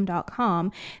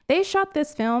slashfilm.com, they shot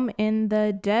this film in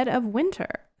the dead of winter.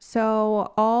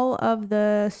 So all of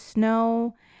the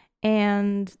snow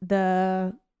and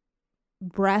the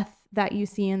breath that you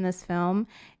see in this film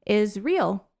is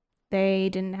real. They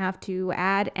didn't have to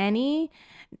add any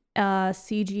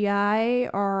CGI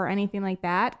or anything like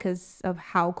that because of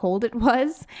how cold it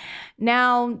was.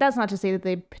 Now, that's not to say that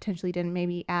they potentially didn't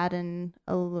maybe add in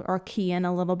or key in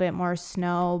a little bit more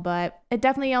snow, but it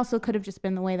definitely also could have just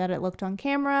been the way that it looked on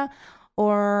camera,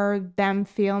 or them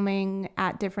filming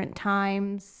at different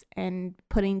times and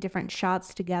putting different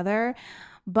shots together.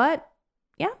 But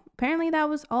yeah, apparently that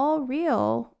was all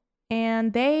real.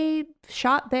 And they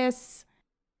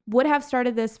would have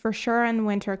started this for sure in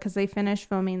winter because they finished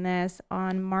filming this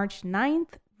on March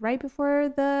 9th, right before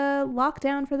the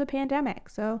lockdown for the pandemic.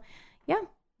 So yeah,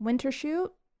 winter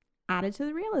shoot added to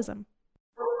the realism.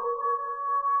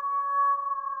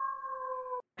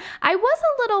 I was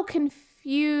a little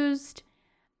confused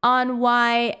on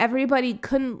why everybody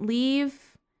couldn't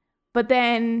leave, but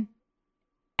then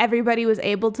everybody was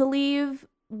able to leave.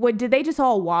 Did they just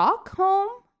all walk home?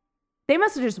 They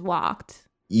must have just walked.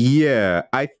 Yeah,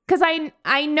 because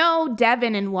I know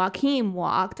Devin and Joaquin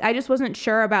walked. I just wasn't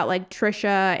sure about like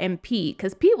Trisha and Pete,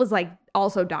 because Pete was like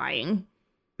also dying.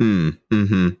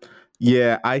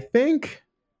 Yeah, I think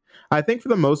for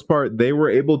the most part they were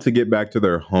able to get back to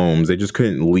their homes. They just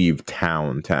couldn't leave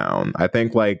town. I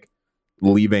think like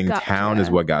leaving town is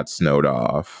what got snowed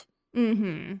off.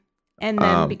 And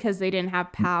then because they didn't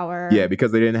have power. Yeah,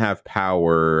 because they didn't have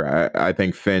power, I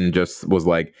think Finn just was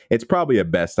like, it's probably a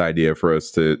best idea for us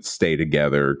to stay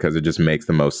together because it just makes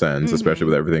the most sense, especially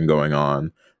with everything going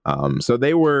on. So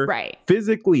they were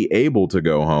physically able to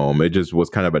go home. It just was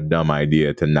kind of a dumb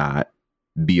idea to not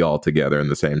be all together in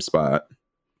the same spot.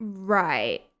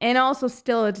 Right. And also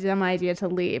still a dumb idea to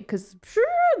leave because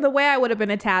the way I would have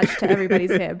been attached to everybody's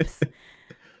hips.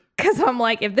 Because I'm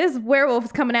like, if this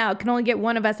werewolf's coming out, can only get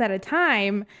one of us at a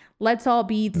time. Let's all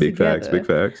be together. Big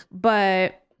facts.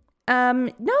 But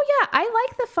no, yeah, I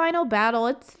like the final battle.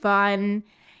 It's fun.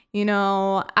 You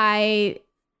know,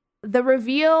 the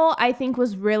reveal I think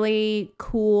was really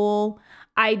cool.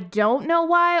 I don't know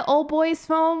why Old Boy's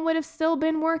phone would have still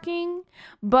been working,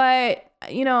 but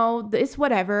you know, it's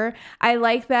whatever. I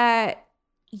like that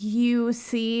you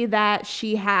see that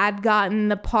she had gotten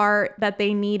the part that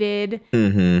they needed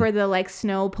for the like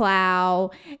snow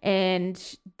plow,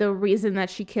 and the reason that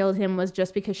she killed him was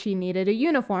just because she needed a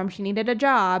uniform, she needed a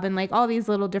job, and like all these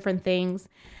little different things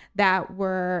that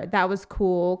was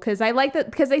cool. Because I like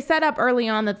that, because they set up early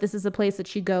on that this is a place that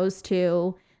she goes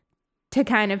to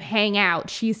kind of hang out,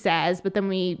 she says, but then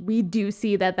we do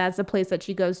see that that's a place that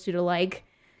she goes to like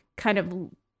kind of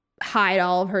hide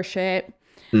all of her shit.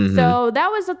 So that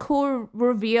was a cool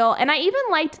reveal. And I even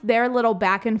liked their little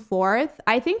back and forth.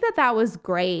 I think that was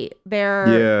great.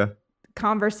 Their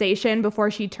conversation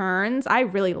before she turns. I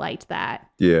really liked that.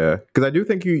 Yeah. Because I do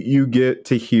think you get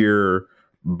to hear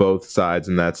both sides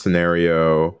in that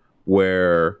scenario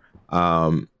where,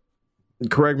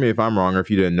 correct me if I'm wrong or if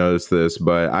you didn't notice this,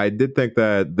 but I did think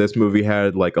that this movie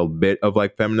had like a bit of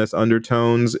like feminist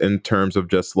undertones in terms of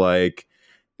just like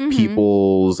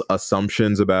people's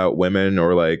assumptions about women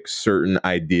or like certain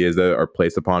ideas that are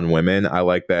placed upon women. I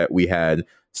like that we had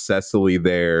Cecily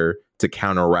there to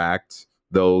counteract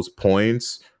those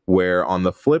points, where on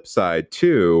the flip side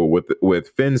too, with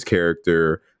Finn's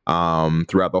character,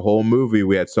 throughout the whole movie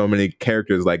we had so many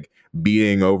characters like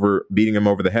beating him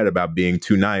over the head about being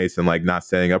too nice and like not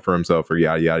standing up for himself or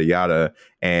yada yada yada,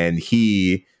 and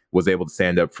he was able to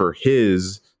stand up for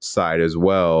his side as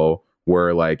well,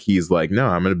 where like he's like, no,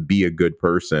 I'm gonna be a good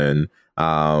person,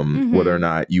 whether or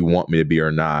not you want me to be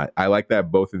or not. I like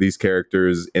that both of these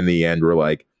characters in the end were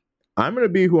like, I'm gonna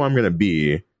be who I'm gonna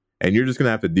be, and you're just gonna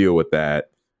have to deal with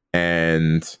that.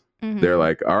 And they're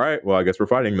like, all right, well, I guess we're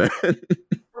fighting then.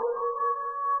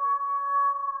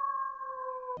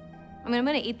 I mean, I'm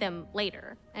gonna eat them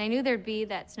later. And I knew there'd be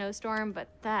that snowstorm, but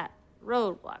that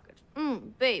road blockage,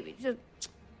 baby, just.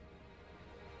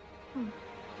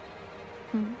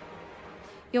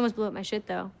 You almost blew up my shit,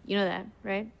 though. You know that,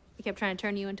 right? I kept trying to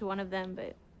turn you into one of them,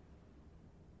 but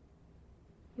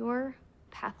you're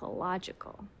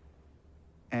pathological.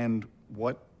 And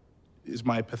what is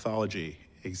my pathology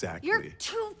exactly? You're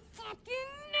too fucking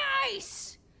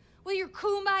nice! With your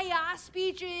kumbaya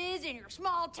speeches and your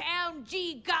small town,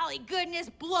 gee golly goodness,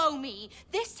 blow me.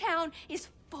 This town is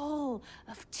full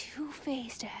of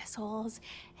two-faced assholes,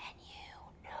 and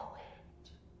you know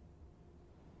it.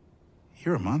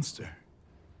 You're a monster.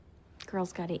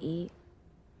 Girls gotta eat.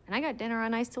 And I got dinner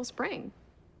on ice till spring.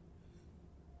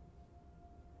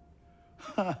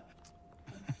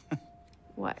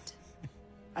 What?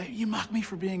 You mock me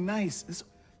for being nice.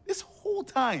 This whole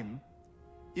time,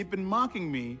 you've been mocking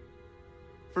me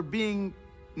for being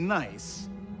nice.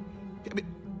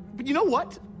 But you know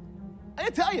what? I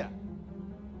gotta tell you,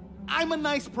 I'm a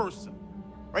nice person,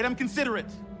 right? I'm considerate.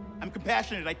 I'm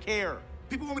compassionate. I care.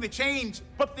 People want me to change,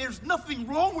 but there's nothing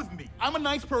wrong with me. I'm a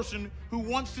nice person who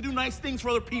wants to do nice things for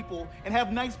other people and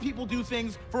have nice people do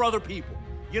things for other people.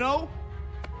 You know?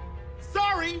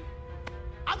 Sorry,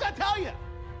 I gotta tell you,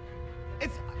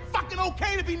 it's fucking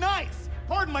okay to be nice.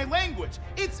 Pardon my language.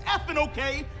 It's effing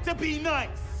okay to be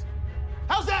nice.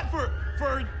 How's that for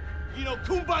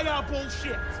kumbaya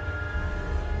bullshit?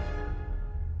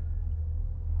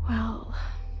 Well,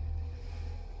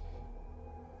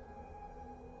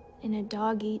 in a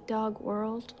dog-eat-dog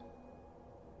world,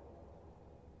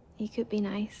 you could be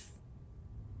nice.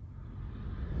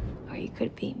 Or you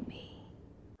could be me.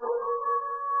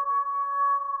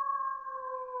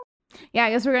 Yeah,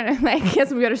 I guess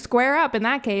we gotta square up in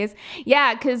that case.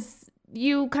 Yeah, because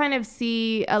you kind of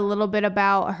see a little bit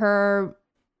about her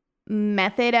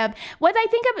method of what I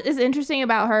think is interesting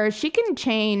about her. She can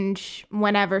change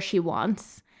whenever she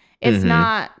wants. It's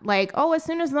not like, oh, as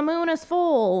soon as the moon is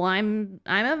full, I'm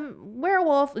a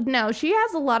werewolf. No, she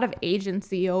has a lot of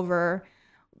agency over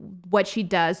what she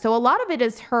does. So a lot of it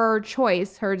is her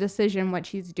choice, her decision, what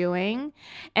she's doing.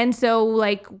 And so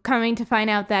like coming to find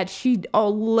out that she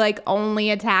only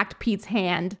attacked Pete's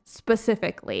hand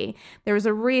specifically. There was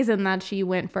a reason that she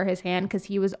went for his hand, because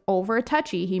he was over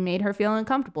touchy. He made her feel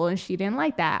uncomfortable, and she didn't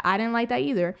like that. I didn't like that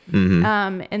either.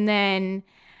 And then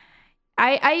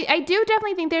I do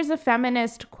definitely think there's a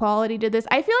feminist quality to this.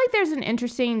 I feel like there's an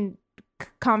interesting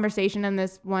conversation in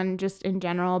this one just in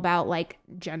general about like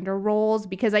gender roles,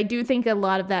 because I do think a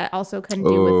lot of that also can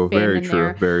do with Finn and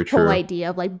their whole idea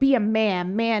of like, be a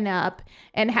man up,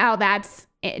 and how that's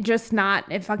just not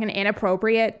a fucking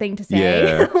inappropriate thing to say.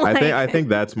 Yeah, I think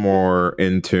that's more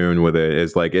in tune with it.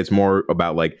 Is like it's more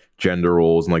about like gender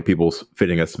roles and like people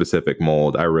fitting a specific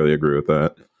mold. I really agree with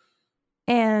that.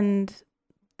 And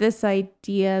this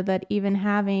idea that even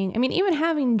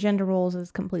having gender roles is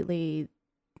completely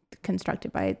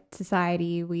constructed by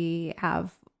society. We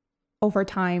have over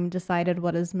time decided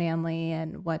what is manly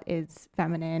and what is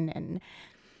feminine, and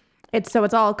It's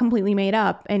all completely made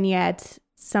up, and yet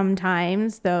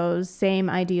sometimes those same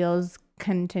ideals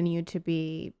continue to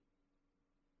be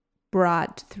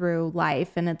brought through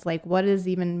life, and it's like, what does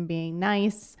even being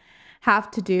nice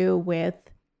have to do with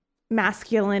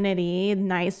masculinity?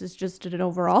 Nice is just an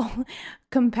overall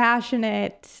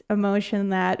compassionate emotion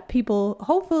that people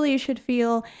hopefully should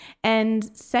feel. And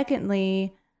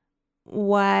secondly,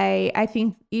 why I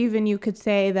think even you could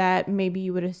say that maybe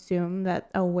you would assume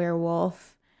that a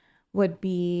werewolf would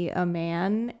be a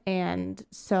man, and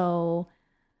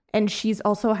she's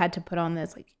also had to put on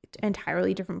this like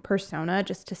entirely different persona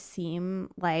just to seem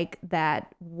like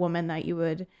that woman that you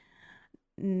would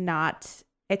not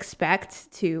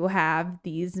expect to have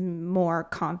these more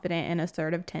confident and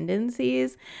assertive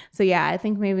tendencies. So yeah, I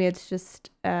think maybe it's just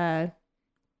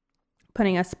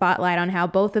putting a spotlight on how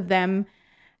both of them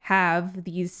have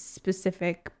these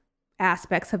specific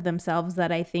aspects of themselves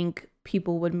that I think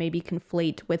people would maybe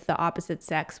conflate with the opposite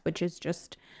sex, which is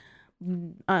just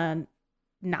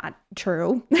not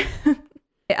true.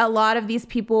 A lot of these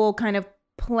people kind of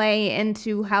play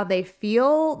into how they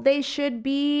feel they should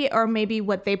be, or maybe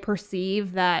what they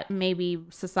perceive that maybe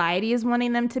society is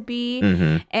wanting them to be.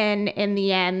 Mm-hmm. And in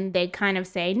the end, they kind of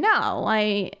say, no,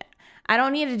 I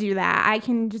don't need to do that. I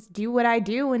can just do what I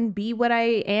do and be what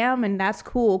I am, and that's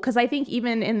cool. Because I think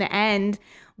even in the end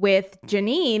with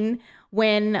Janine,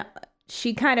 when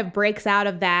she kind of breaks out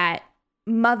of that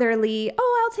motherly,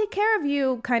 oh, I'll take care of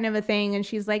you kind of a thing, and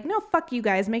she's like, no, fuck you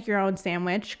guys, make your own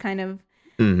sandwich kind of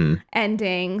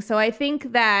ending. So I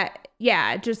think that,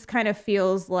 yeah, it just kind of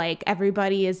feels like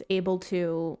everybody is able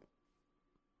to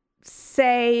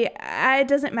say, it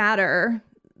doesn't matter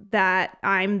that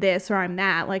I'm this or I'm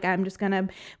that. Like, I'm just gonna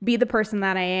be the person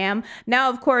that I am. Now,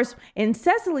 of course, in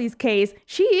Cecily's case,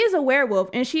 she is a werewolf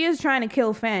and she is trying to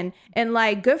kill Finn. And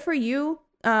like, good for you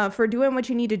for doing what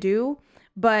you need to do.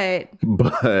 But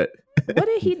what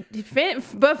did Finn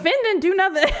didn't do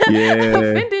nothing. Yeah.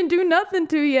 Finn didn't do nothing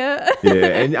to you. Yeah,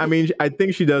 and I mean, I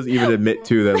think she does even admit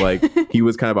too that like he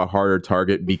was kind of a harder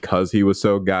target because he was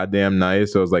so goddamn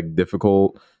nice. So it was like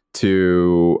difficult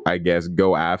to, I guess,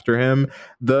 go after him.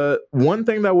 The one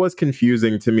thing that was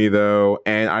confusing to me though,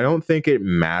 and I don't think it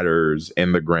matters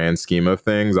in the grand scheme of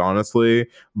things, honestly,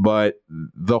 but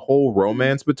the whole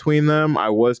romance between them, I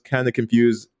was kind of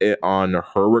confused on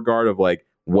her regard of like,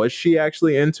 was she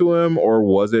actually into him or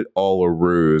was it all a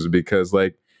ruse? Because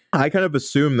like, I kind of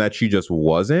assumed that she just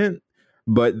wasn't.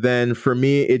 But then for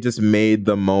me, it just made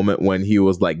the moment when he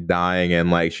was like dying and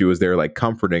like she was there like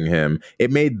comforting him,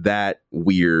 it made that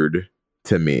weird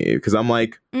to me. Because I'm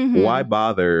like, why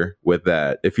bother with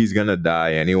that? If he's going to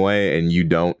die anyway and you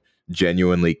don't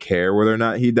genuinely care whether or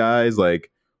not he dies, like,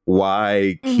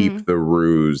 why keep the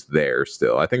ruse there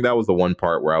still? I think that was the one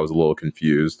part where I was a little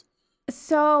confused.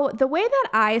 So the way that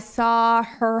I saw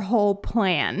her whole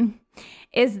plan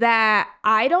is that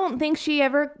I don't think she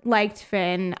ever liked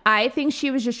Finn. I think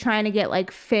she was just trying to get like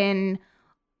Finn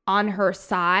on her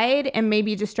side and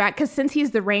maybe distract, because since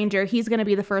he's the ranger, he's going to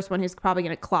be the first one who's probably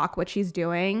going to clock what she's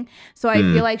doing. So I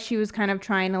feel like she was kind of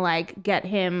trying to like get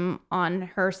him on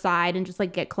her side and just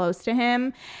like get close to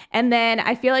him. And then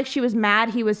I feel like she was mad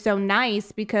he was so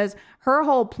nice, because her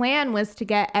whole plan was to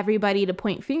get everybody to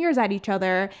point fingers at each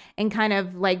other and kind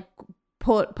of like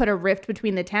put a rift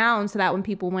between the towns so that when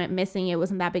people went missing, it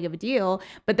wasn't that big of a deal.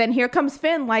 But then here comes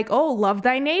Finn like, oh, love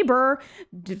thy neighbor.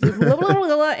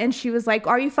 And she was like,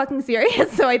 are you fucking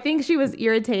serious? So I think she was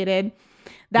irritated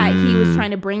that he was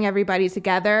trying to bring everybody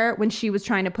together when she was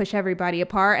trying to push everybody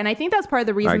apart. And I think that's part of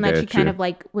the reason that she kind of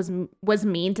like was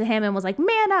mean to him and was like,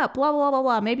 man up, blah, blah, blah,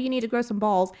 blah. Maybe you need to grow some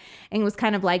balls. And was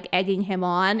kind of like egging him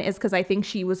on, is because I think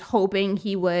she was hoping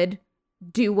he would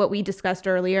do what we discussed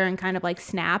earlier and kind of like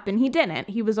snap, and he didn't.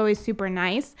 He was always super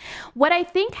nice. What I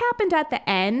think happened at the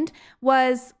end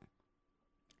was,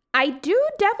 I do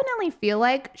definitely feel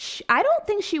like I don't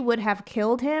think she would have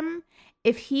killed him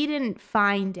if he didn't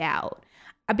find out,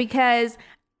 because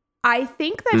I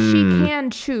think that she can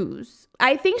choose.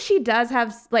 I think she does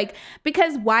have like,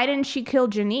 because why didn't she kill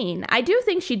Janine? I do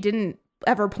think she didn't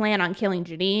ever plan on killing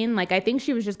Janine. Like, I think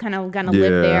she was just kind of gonna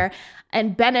live there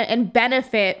and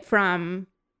benefit from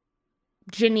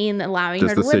Janine allowing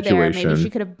just her to live there. Maybe she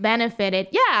could have benefited.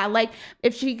 Yeah, like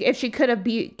if she could have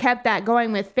kept that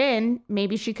going with Finn,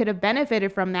 maybe she could have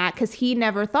benefited from that, because he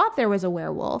never thought there was a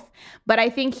werewolf. But I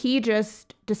think he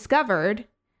just discovered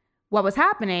what was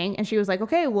happening, and she was like,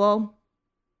 okay, well,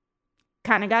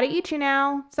 kind of got to eat you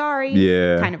now. Sorry.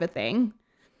 Yeah. Kind of a thing.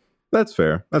 That's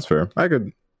fair. I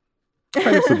could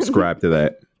subscribe to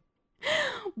that.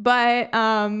 But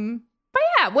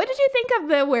yeah, what did you think of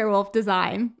the werewolf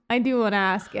design? I do want to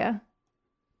ask you.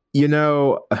 You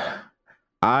know,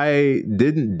 I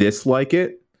didn't dislike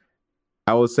it.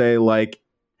 I would say, like,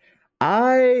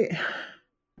 honestly,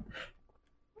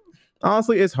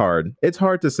 it's hard. It's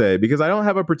hard to say because I don't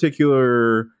have a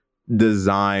particular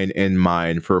design in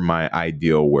mind for my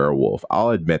ideal werewolf.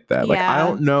 I'll admit that. Like, I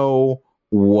don't know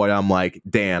what I'm like,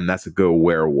 damn, that's a good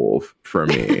werewolf for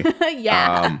me.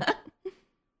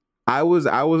 I was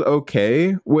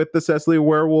okay with the Cecily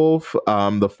werewolf.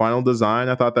 The final design,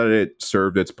 I thought that it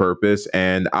served its purpose,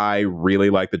 and I really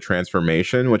like the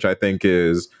transformation, which I think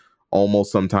is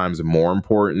almost sometimes more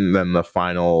important than the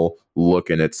final look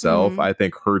in itself. I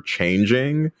think her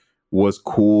changing was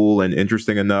cool and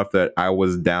interesting enough that I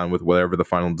was down with whatever the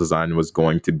final design was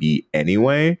going to be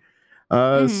anyway.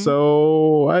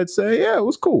 So I'd say, yeah, it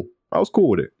was cool. I was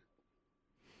cool with it.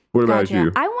 What about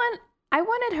you? I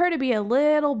wanted her to be a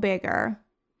little bigger.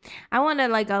 I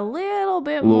wanted like a little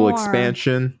bit more. A little more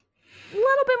expansion. A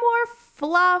little bit more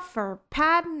fluff or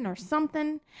padding or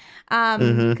something.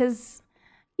 Because,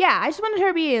 yeah, I just wanted her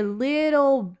to be a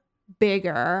little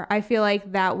bigger. I feel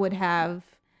like that would have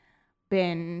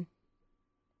been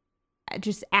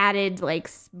just added like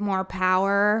more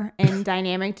power and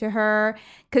dynamic to her.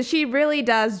 Because she really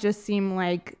does just seem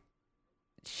like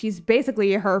she's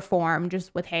basically her form,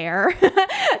 just with hair,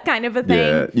 kind of a thing.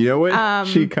 Yeah, you know what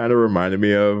she kind of reminded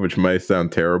me of, which might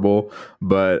sound terrible,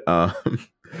 but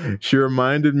she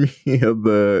reminded me of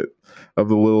the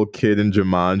little kid in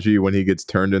Jumanji when he gets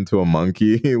turned into a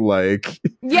monkey. Like,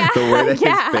 the way that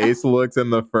his face looks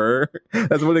in the fur.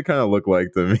 That's what it kind of looked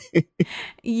like to me.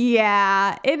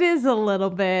 Yeah, it is a little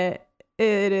bit.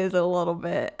 It is a little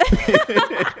bit.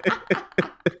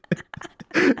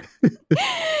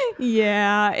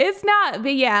 Yeah, it's not,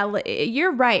 but yeah,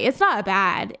 you're right. It's not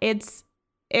bad. It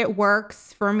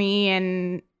works for me,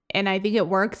 and I think it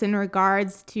works in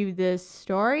regards to this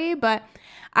story, but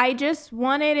I just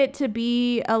wanted it to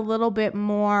be a little bit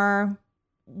more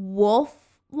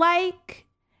wolf-like,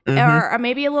 or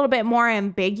maybe a little bit more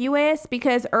ambiguous,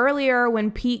 because earlier when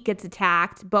Pete gets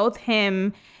attacked, both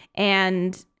him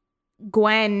and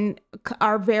Gwen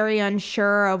are very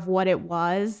unsure of what it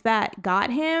was that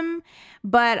got him,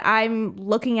 but I'm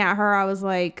looking at her, I was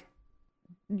like,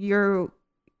 I know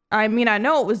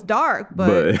it was dark,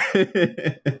 but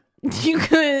you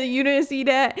didn't see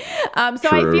that. So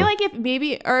True. I feel like if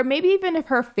maybe even if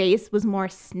her face was more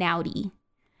snouty,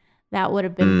 that would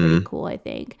have been pretty cool, I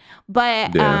think.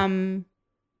 But but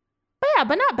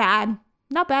not bad.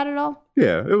 Not bad at all.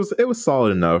 Yeah, it was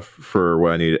solid enough for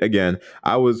what I needed. Again,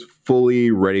 I was fully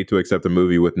ready to accept a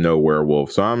movie with no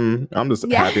werewolf. So I'm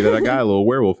just happy that I got a little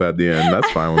werewolf at the end.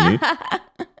 That's fine with me.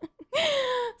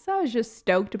 So I was just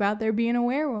stoked about there being a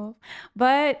werewolf.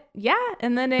 But yeah,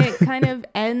 and then it kind of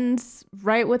ends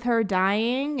right with her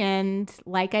dying, and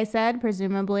like I said,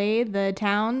 presumably the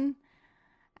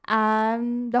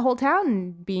whole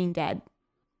town being dead.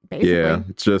 Basically. Yeah,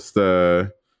 just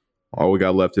all we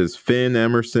got left is Finn,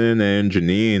 Emerson, and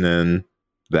Janine, and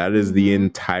that is the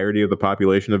entirety of the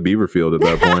population of Beaverfield at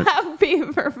that point.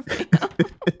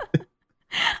 Beaverfield.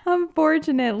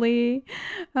 Unfortunately.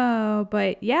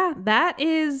 But yeah, that's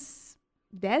it.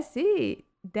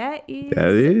 That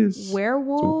is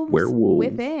Werewolves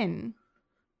Within.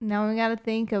 Now we got to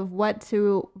think of what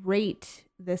to rate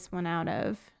this one out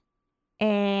of.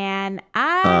 And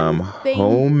I'm thinking...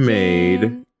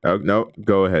 Homemade... Oh, no,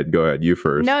 go ahead. You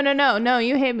first. No.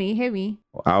 You hit me.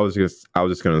 I was just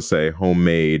gonna say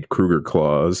homemade Kruger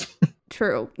claws.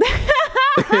 True.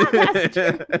 That's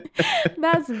true.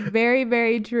 That's very,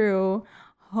 very true.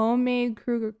 Homemade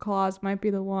Kruger claws might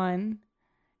be the one.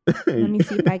 Let me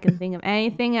see if I can think of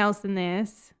anything else in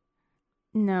this.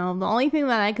 No, the only thing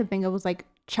that I could think of was like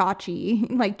Chachi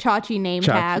name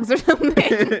tags or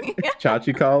something.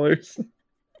 Chachi collars.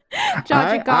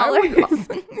 Chachi collars.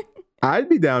 I'd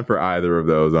be down for either of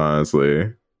those,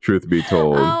 honestly. Truth be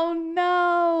told. Oh,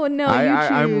 no. No,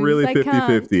 I'm really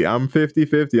 50-50. I'm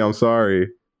 50-50. I'm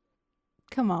sorry.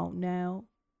 Come on now.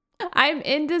 I'm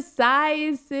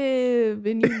indecisive,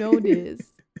 and you know this.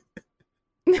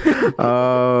 You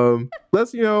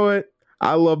know what?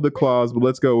 I love the claws, but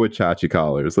let's go with Chachi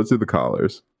collars. Let's do the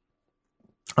collars.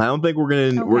 I don't think we're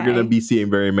gonna be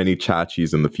seeing very many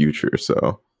Chachis in the future,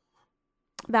 so...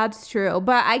 That's true,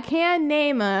 but I can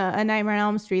name a Nightmare on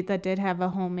Elm Street that did have a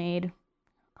homemade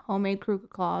Kruger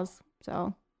claws.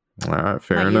 So, all right,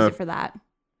 fair enough. Use it for that.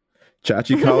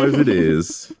 Chachi collars, it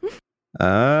is.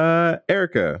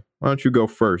 Erica, why don't you go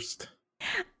first?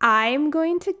 I'm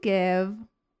going to give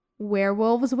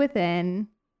Werewolves Within.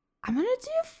 I'm gonna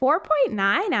do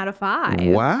 4.9 out of 5.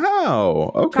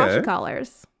 Wow. Okay. Chachi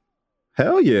collars.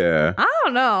 Hell yeah. I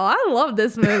don't know. I love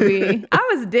this movie. I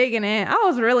was digging it. I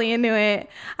was really into it.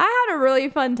 I had a really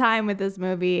fun time with this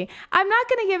movie. I'm not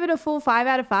going to give it a full 5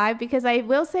 out of 5 because I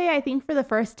will say I think for the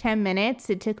first 10 minutes,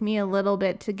 it took me a little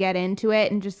bit to get into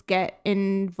it and just get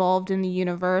involved in the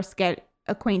universe, get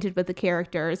acquainted with the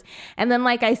characters. And then,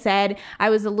 like I said, I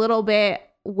was a little bit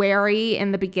wary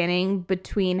in the beginning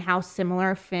between how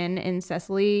similar Finn and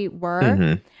Cecily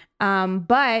were.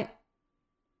 But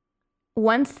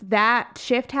once that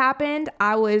shift happened,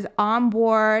 I was on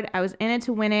board. I was in it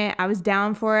to win it. I was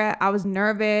down for it. I was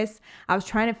nervous. I was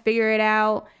trying to figure it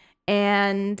out.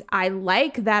 And I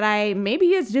like that maybe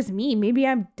it's just me. Maybe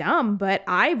I'm dumb, but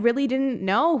I really didn't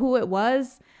know who it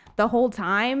was the whole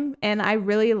time. And I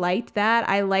really liked that.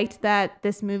 I liked that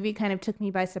this movie kind of took me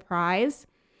by surprise.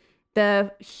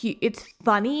 It's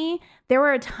funny. There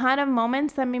were a ton of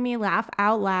moments that made me laugh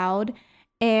out loud.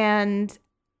 And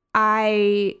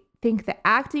I think the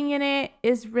acting in it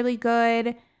is really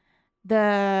good.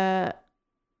 The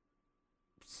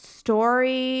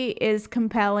story is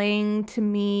compelling to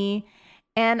me.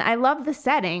 And I love the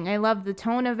setting. I love the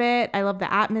tone of it. I love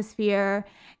the atmosphere.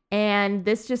 And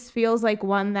this just feels like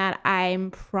one that I'm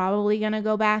probably going to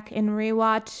go back and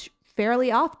rewatch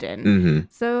fairly often.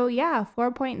 So yeah,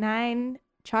 4.9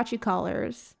 Chachi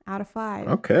collars out of 5.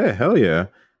 Okay, hell yeah.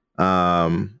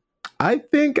 I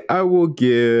think I will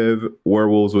give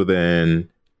Werewolves Within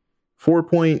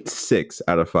 4.6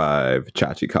 out of 5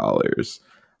 Chachi collars.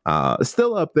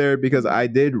 Still up there because I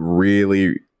did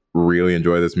really, really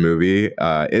enjoy this movie.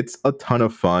 It's a ton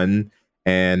of fun,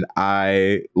 and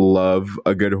I love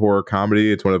a good horror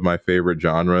comedy. It's one of my favorite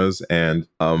genres, and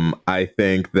I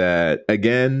think that,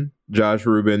 again, Josh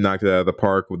Rubin knocked it out of the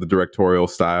park with the directorial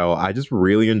style. I just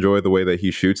really enjoy the way that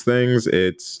he shoots things.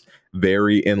 It's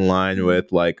very in line with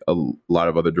like a lot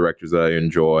of other directors that I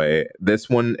enjoy. This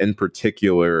one in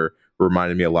particular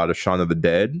reminded me a lot of Shaun of the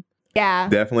Dead. Yeah.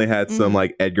 Definitely had some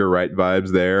like Edgar Wright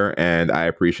vibes there, and I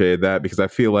appreciated that because I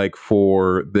feel like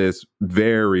for this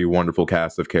very wonderful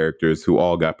cast of characters who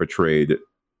all got portrayed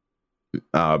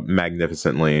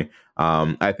magnificently,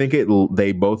 I think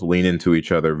they both lean into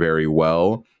each other very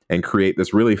well and create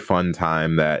this really fun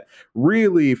time that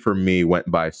really for me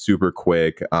went by super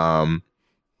quick.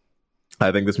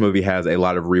 I think this movie has a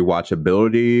lot of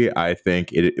rewatchability. I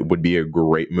think it would be a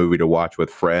great movie to watch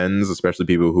with friends, especially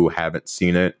people who haven't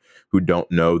seen it, who don't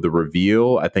know the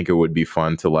reveal. I think it would be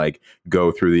fun to like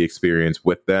go through the experience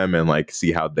with them and like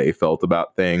see how they felt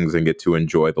about things and get to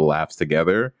enjoy the laughs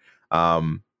together.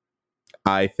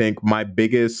 I think my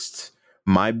biggest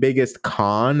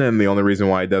con, and the only reason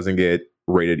why it doesn't get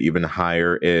rated even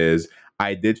higher, is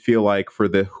I did feel like for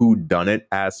the whodunit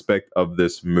aspect of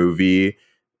this movie,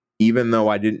 even though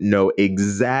I didn't know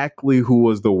exactly who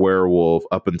was the werewolf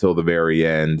up until the very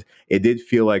end, it did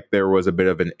feel like there was a bit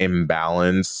of an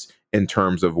imbalance in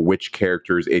terms of which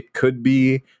characters it could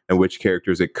be and which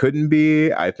characters it couldn't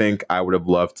be. I think I would have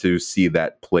loved to see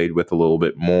that played with a little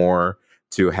bit more,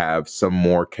 to have some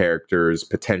more characters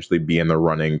potentially be in the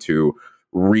running to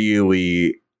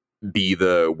really be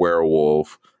the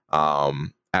werewolf,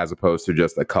 as opposed to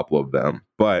just a couple of them.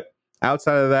 But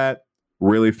outside of that,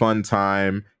 really fun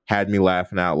time. Had me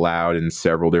laughing out loud in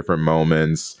several different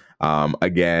moments.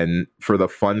 Again, for the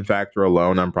fun factor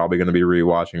alone, I'm probably going to be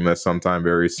rewatching this sometime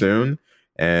very soon.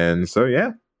 And so,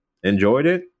 yeah, enjoyed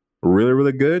it. Really,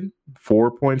 really good.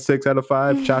 4.6 out of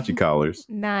 5 Chachi collars.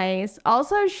 Nice.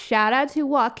 Also, shout out to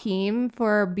Joaquin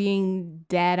for being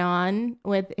dead on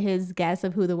with his guess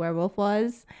of who the werewolf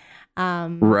was.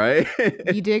 Right?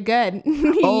 You did good.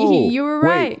 Oh, you were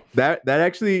right.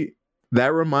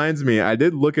 That reminds me, I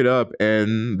did look it up,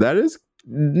 and that is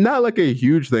not like a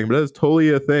huge thing, but that is totally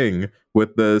a thing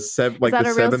with the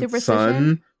seventh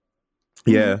son.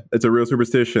 Yeah, it's a real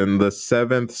superstition. The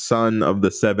seventh son of the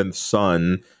seventh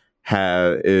son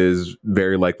is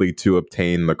very likely to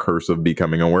obtain the curse of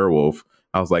becoming a werewolf.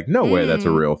 I was like, no way, that's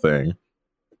a real thing.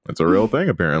 It's a real thing,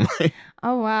 apparently.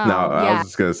 Oh, wow. No, I was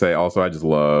just going to say, also, I just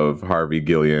love Harvey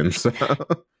Guillen. So.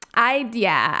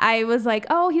 I was like,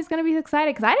 oh, he's gonna be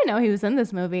excited because I didn't know he was in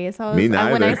this movie. So when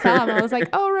I saw him, I was like,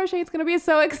 oh, Rochade's gonna be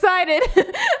so excited.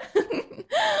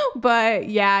 But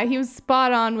yeah, he was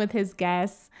spot on with his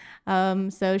guess.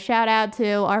 So shout out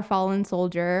to our fallen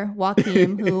soldier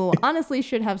Joaquin, who honestly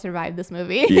should have survived this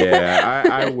movie. Yeah,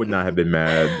 I would not have been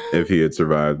mad if he had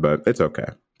survived, but it's okay.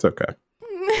 It's okay.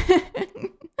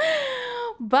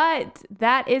 But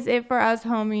that is it for us,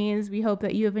 homies. We hope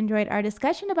that you have enjoyed our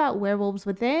discussion about Werewolves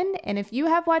Within. And if you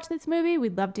have watched this movie,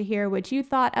 we'd love to hear what you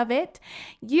thought of it.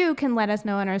 You can let us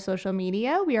know on our social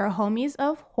media. We are Homies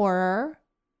of Horror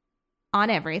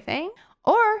on everything.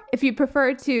 Or if you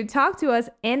prefer to talk to us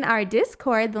in our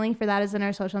Discord, the link for that is in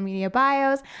our social media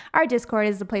bios. Our Discord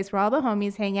is the place where all the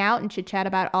homies hang out and chit chat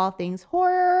about all things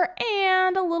horror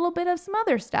and a little bit of some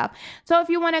other stuff. So if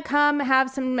you want to come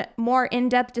have some more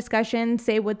in-depth discussion,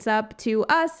 say what's up to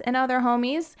us and other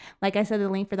homies, like I said, the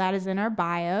link for that is in our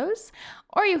bios.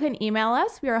 Or you can email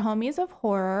us. We are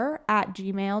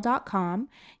homiesofhorror@gmail.com.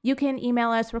 You can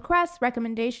email us requests,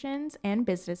 recommendations, and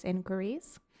business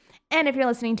inquiries. And if you're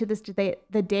listening to this today,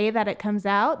 the day that it comes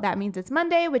out, that means it's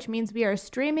Monday, which means we are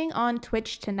streaming on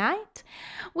Twitch tonight.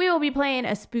 We will be playing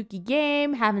a spooky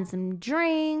game, having some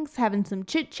drinks, having some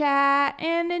chit chat,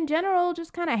 and in general,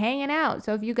 just kind of hanging out.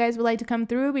 So if you guys would like to come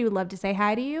through, we would love to say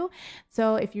hi to you.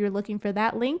 So if you're looking for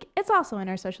that link, it's also in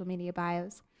our social media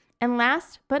bios. And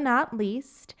last but not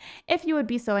least, if you would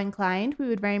be so inclined, we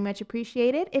would very much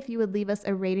appreciate it if you would leave us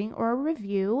a rating or a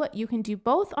review. You can do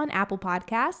both on Apple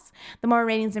Podcasts. The more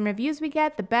ratings and reviews we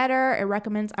get, the better. It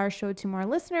recommends our show to more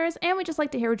listeners, and we just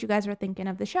like to hear what you guys are thinking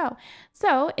of the show.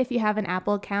 So if you have an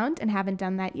Apple account and haven't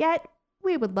done that yet,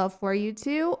 we would love for you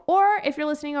to. Or if you're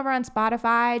listening over on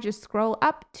Spotify, just scroll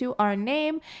up to our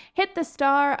name, hit the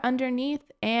star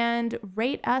underneath, and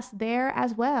rate us there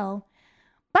as well.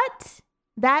 But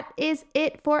that is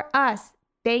it for us.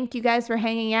 Thank you guys for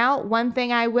hanging out. One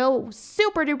thing I will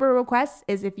super duper request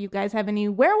is if you guys have any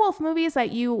werewolf movies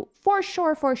that you for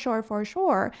sure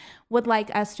would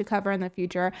like us to cover in the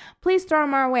future, please throw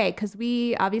them our way, because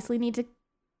we obviously need to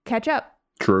catch up.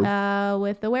 True.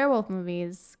 With the werewolf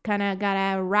movies. Kind of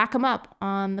gotta rack them up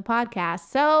on the podcast.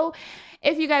 So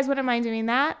if you guys wouldn't mind doing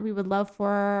that, we would love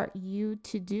for you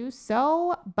to do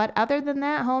so. But other than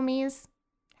that, homies,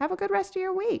 have a good rest of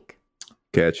your week.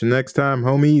 Catch you next time,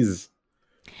 homies.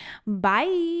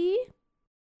 Bye.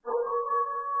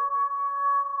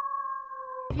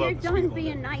 If you're done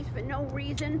being nice for no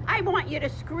reason, I want you to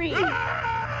scream.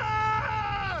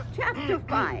 Chapter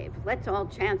 5. Let's all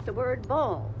chant the word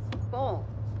balls. Balls.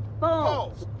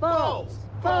 Balls. Balls.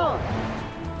 Balls.